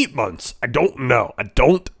 video in 8 months. I don't know. I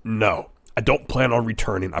don't plan on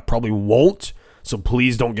returning. I probably won't. So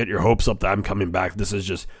please don't get your hopes up that I'm coming back. This is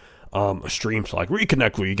just a stream to like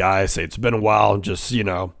reconnect with you guys. Say it's been a while and just, you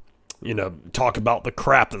know, talk about the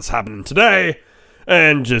crap that's happening today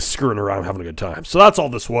and just screwing around having a good time. So that's all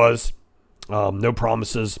this was. No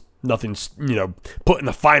promises. Nothing's, put in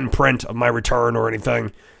the fine print of my return or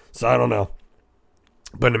anything. So I don't know.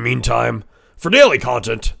 But in the meantime, for daily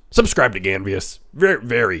content, subscribe to Ganvius. Very,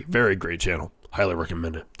 very, very great channel. Highly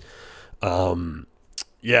recommend it.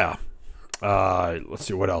 Yeah. Let's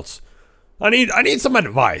see what else. I need some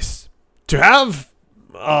advice. To have,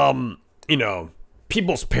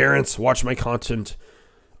 people's parents watch my content,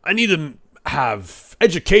 I need to have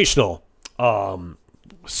educational,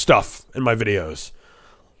 stuff in my videos.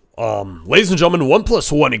 Ladies and gentlemen, 1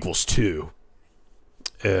 + 1 = 2.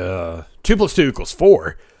 2 + 2 =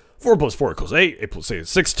 4. 4 + 4 = 8. 8 + 8 is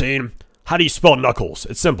 16. How do you spell knuckles?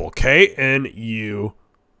 It's simple. K-N-U...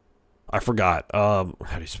 I forgot. How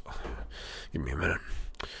do you spell... Give me a minute.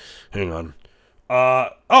 Hang on.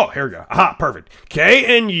 Oh, here we go. Aha, perfect.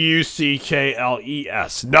 K-N-U-C-K-L-E-S.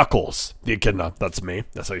 Knuckles. The Echidna. That's me.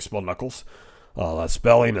 That's how you spell knuckles. That's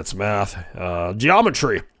spelling. That's math.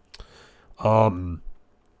 Geometry.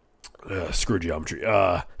 Screw geometry.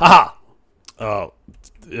 Haha.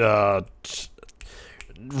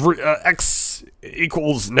 X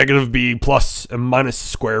equals -b plus and minus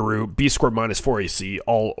square root b squared minus 4ac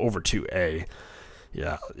all over 2a.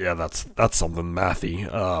 Yeah, that's something mathy.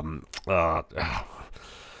 God,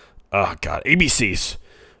 ABCs.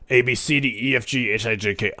 A, B, C, D, E, F, G, H, I,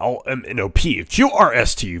 J, K, L, M, N, O, P, Q, R,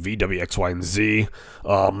 S, T, U, V, W, X, Y, and Z.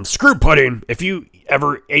 Screw pudding. If you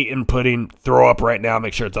ever ate in pudding, throw up right now.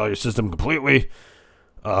 Make sure it's out of your system completely.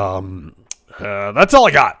 That's all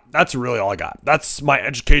I got. That's really all I got. That's my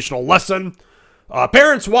educational lesson.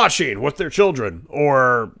 Parents watching with their children,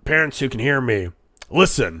 or parents who can hear me,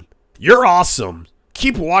 listen, you're awesome.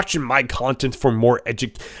 Keep watching my content for more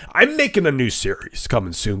I'm making a new series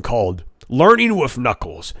coming soon called Learning with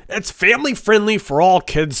Knuckles. It's family friendly for all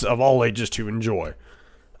kids of all ages to enjoy.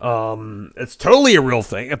 It's totally a real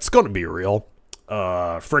thing. It's going to be real.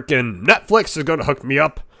 Frickin' Netflix is going to hook me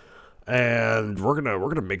up, and we're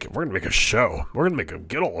gonna make a show. We're gonna make a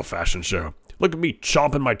good old fashioned show. Look at me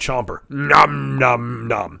chomping my chomper. Nom nom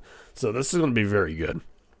nom. So this is gonna be very good.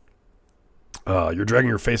 You're dragging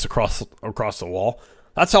your face across the wall.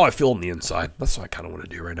 That's how I feel on the inside. That's what I kind of want to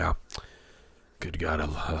do right now. Good God,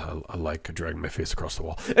 I like dragging my face across the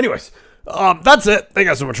wall. Anyways, that's it. Thank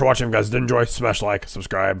you guys so much for watching. If you guys did enjoy, smash like,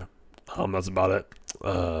 subscribe. That's about it.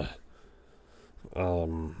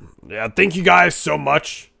 Yeah, thank you guys so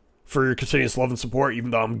much for your continuous love and support.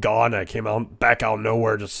 Even though I'm gone, I came back out of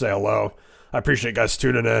nowhere just to say hello. I appreciate you guys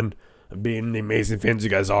tuning in and being the amazing fans you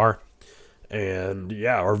guys are. And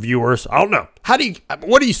yeah, our viewers. I don't know.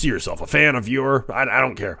 What do you see yourself? A fan, a viewer? I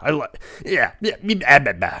don't care. Yeah.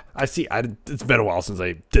 I see. It's been a while since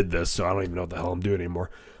I did this, so I don't even know what the hell I'm doing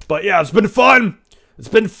anymore. But yeah, it's been fun. It's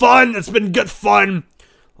been fun. It's been good fun.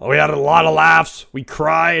 We had a lot of laughs. We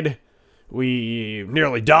cried. We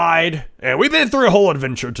nearly died. And we've been through a whole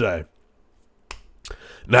adventure today.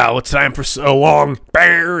 Now it's time for so long.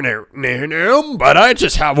 But I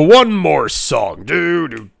just have one more song.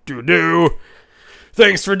 Do.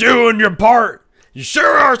 Thanks for doing your part. You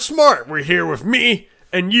sure are smart. We're here with me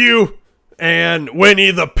and you and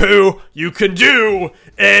Winnie the Pooh. You can do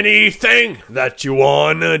anything that you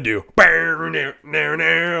wanna do. Bye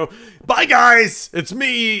guys. It's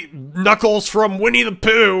me, Knuckles from Winnie the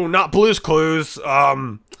Pooh, not Blue's Clues.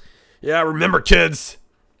 Yeah, remember kids.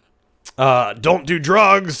 Don't do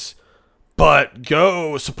drugs, but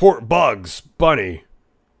go support Bugs Bunny.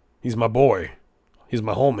 He's my boy. He's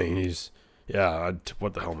my homie. Yeah,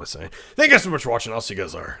 what the hell am I saying? Thank you guys so much for watching. I'll see you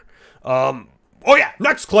guys later. Oh yeah,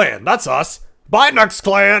 Nux Clan. That's us. Bye, Nux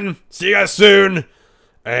Clan. See you guys soon.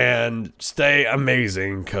 And stay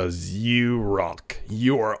amazing, because you rock.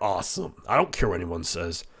 You are awesome. I don't care what anyone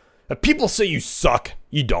says. If people say you suck,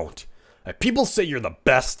 you don't. If people say you're the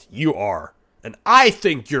best, you are. And I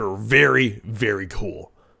think you're very, very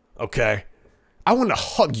cool. Okay? I want to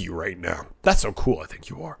hug you right now. That's how cool I think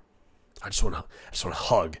you are. I just want to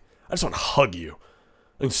hug. I just want to hug you.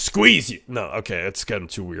 And squeeze you. No, okay, it's getting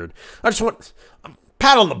too weird. I just want a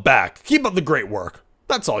pat on the back. Keep up the great work.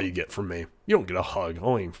 That's all you get from me. You don't get a hug.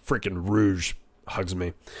 Only freaking Rouge hugs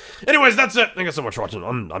me. Anyways, that's it. Thank you so much for watching.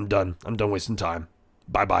 I'm done. I'm done wasting time.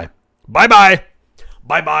 Bye-bye. Bye-bye.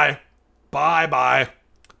 Bye-bye. Bye-bye.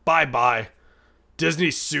 Bye-bye.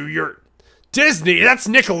 Disney, sue your... Disney? That's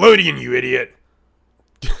Nickelodeon, you idiot.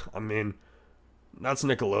 I mean, that's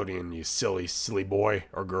Nickelodeon, you silly, silly boy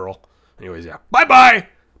or girl. Anyways, yeah. Bye-bye.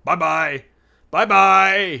 Bye-bye.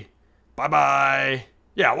 Bye-bye. Bye-bye.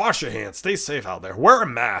 Yeah, wash your hands. Stay safe out there. Wear a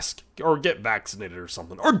mask. Or get vaccinated or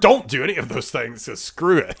something. Or don't do any of those things. Just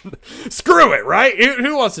screw it. Screw it, right?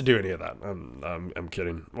 Who wants to do any of that? I'm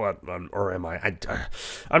kidding. What? Or am I?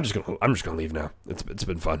 I'm just gonna leave now. It's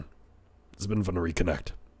been fun. It's been fun to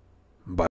reconnect.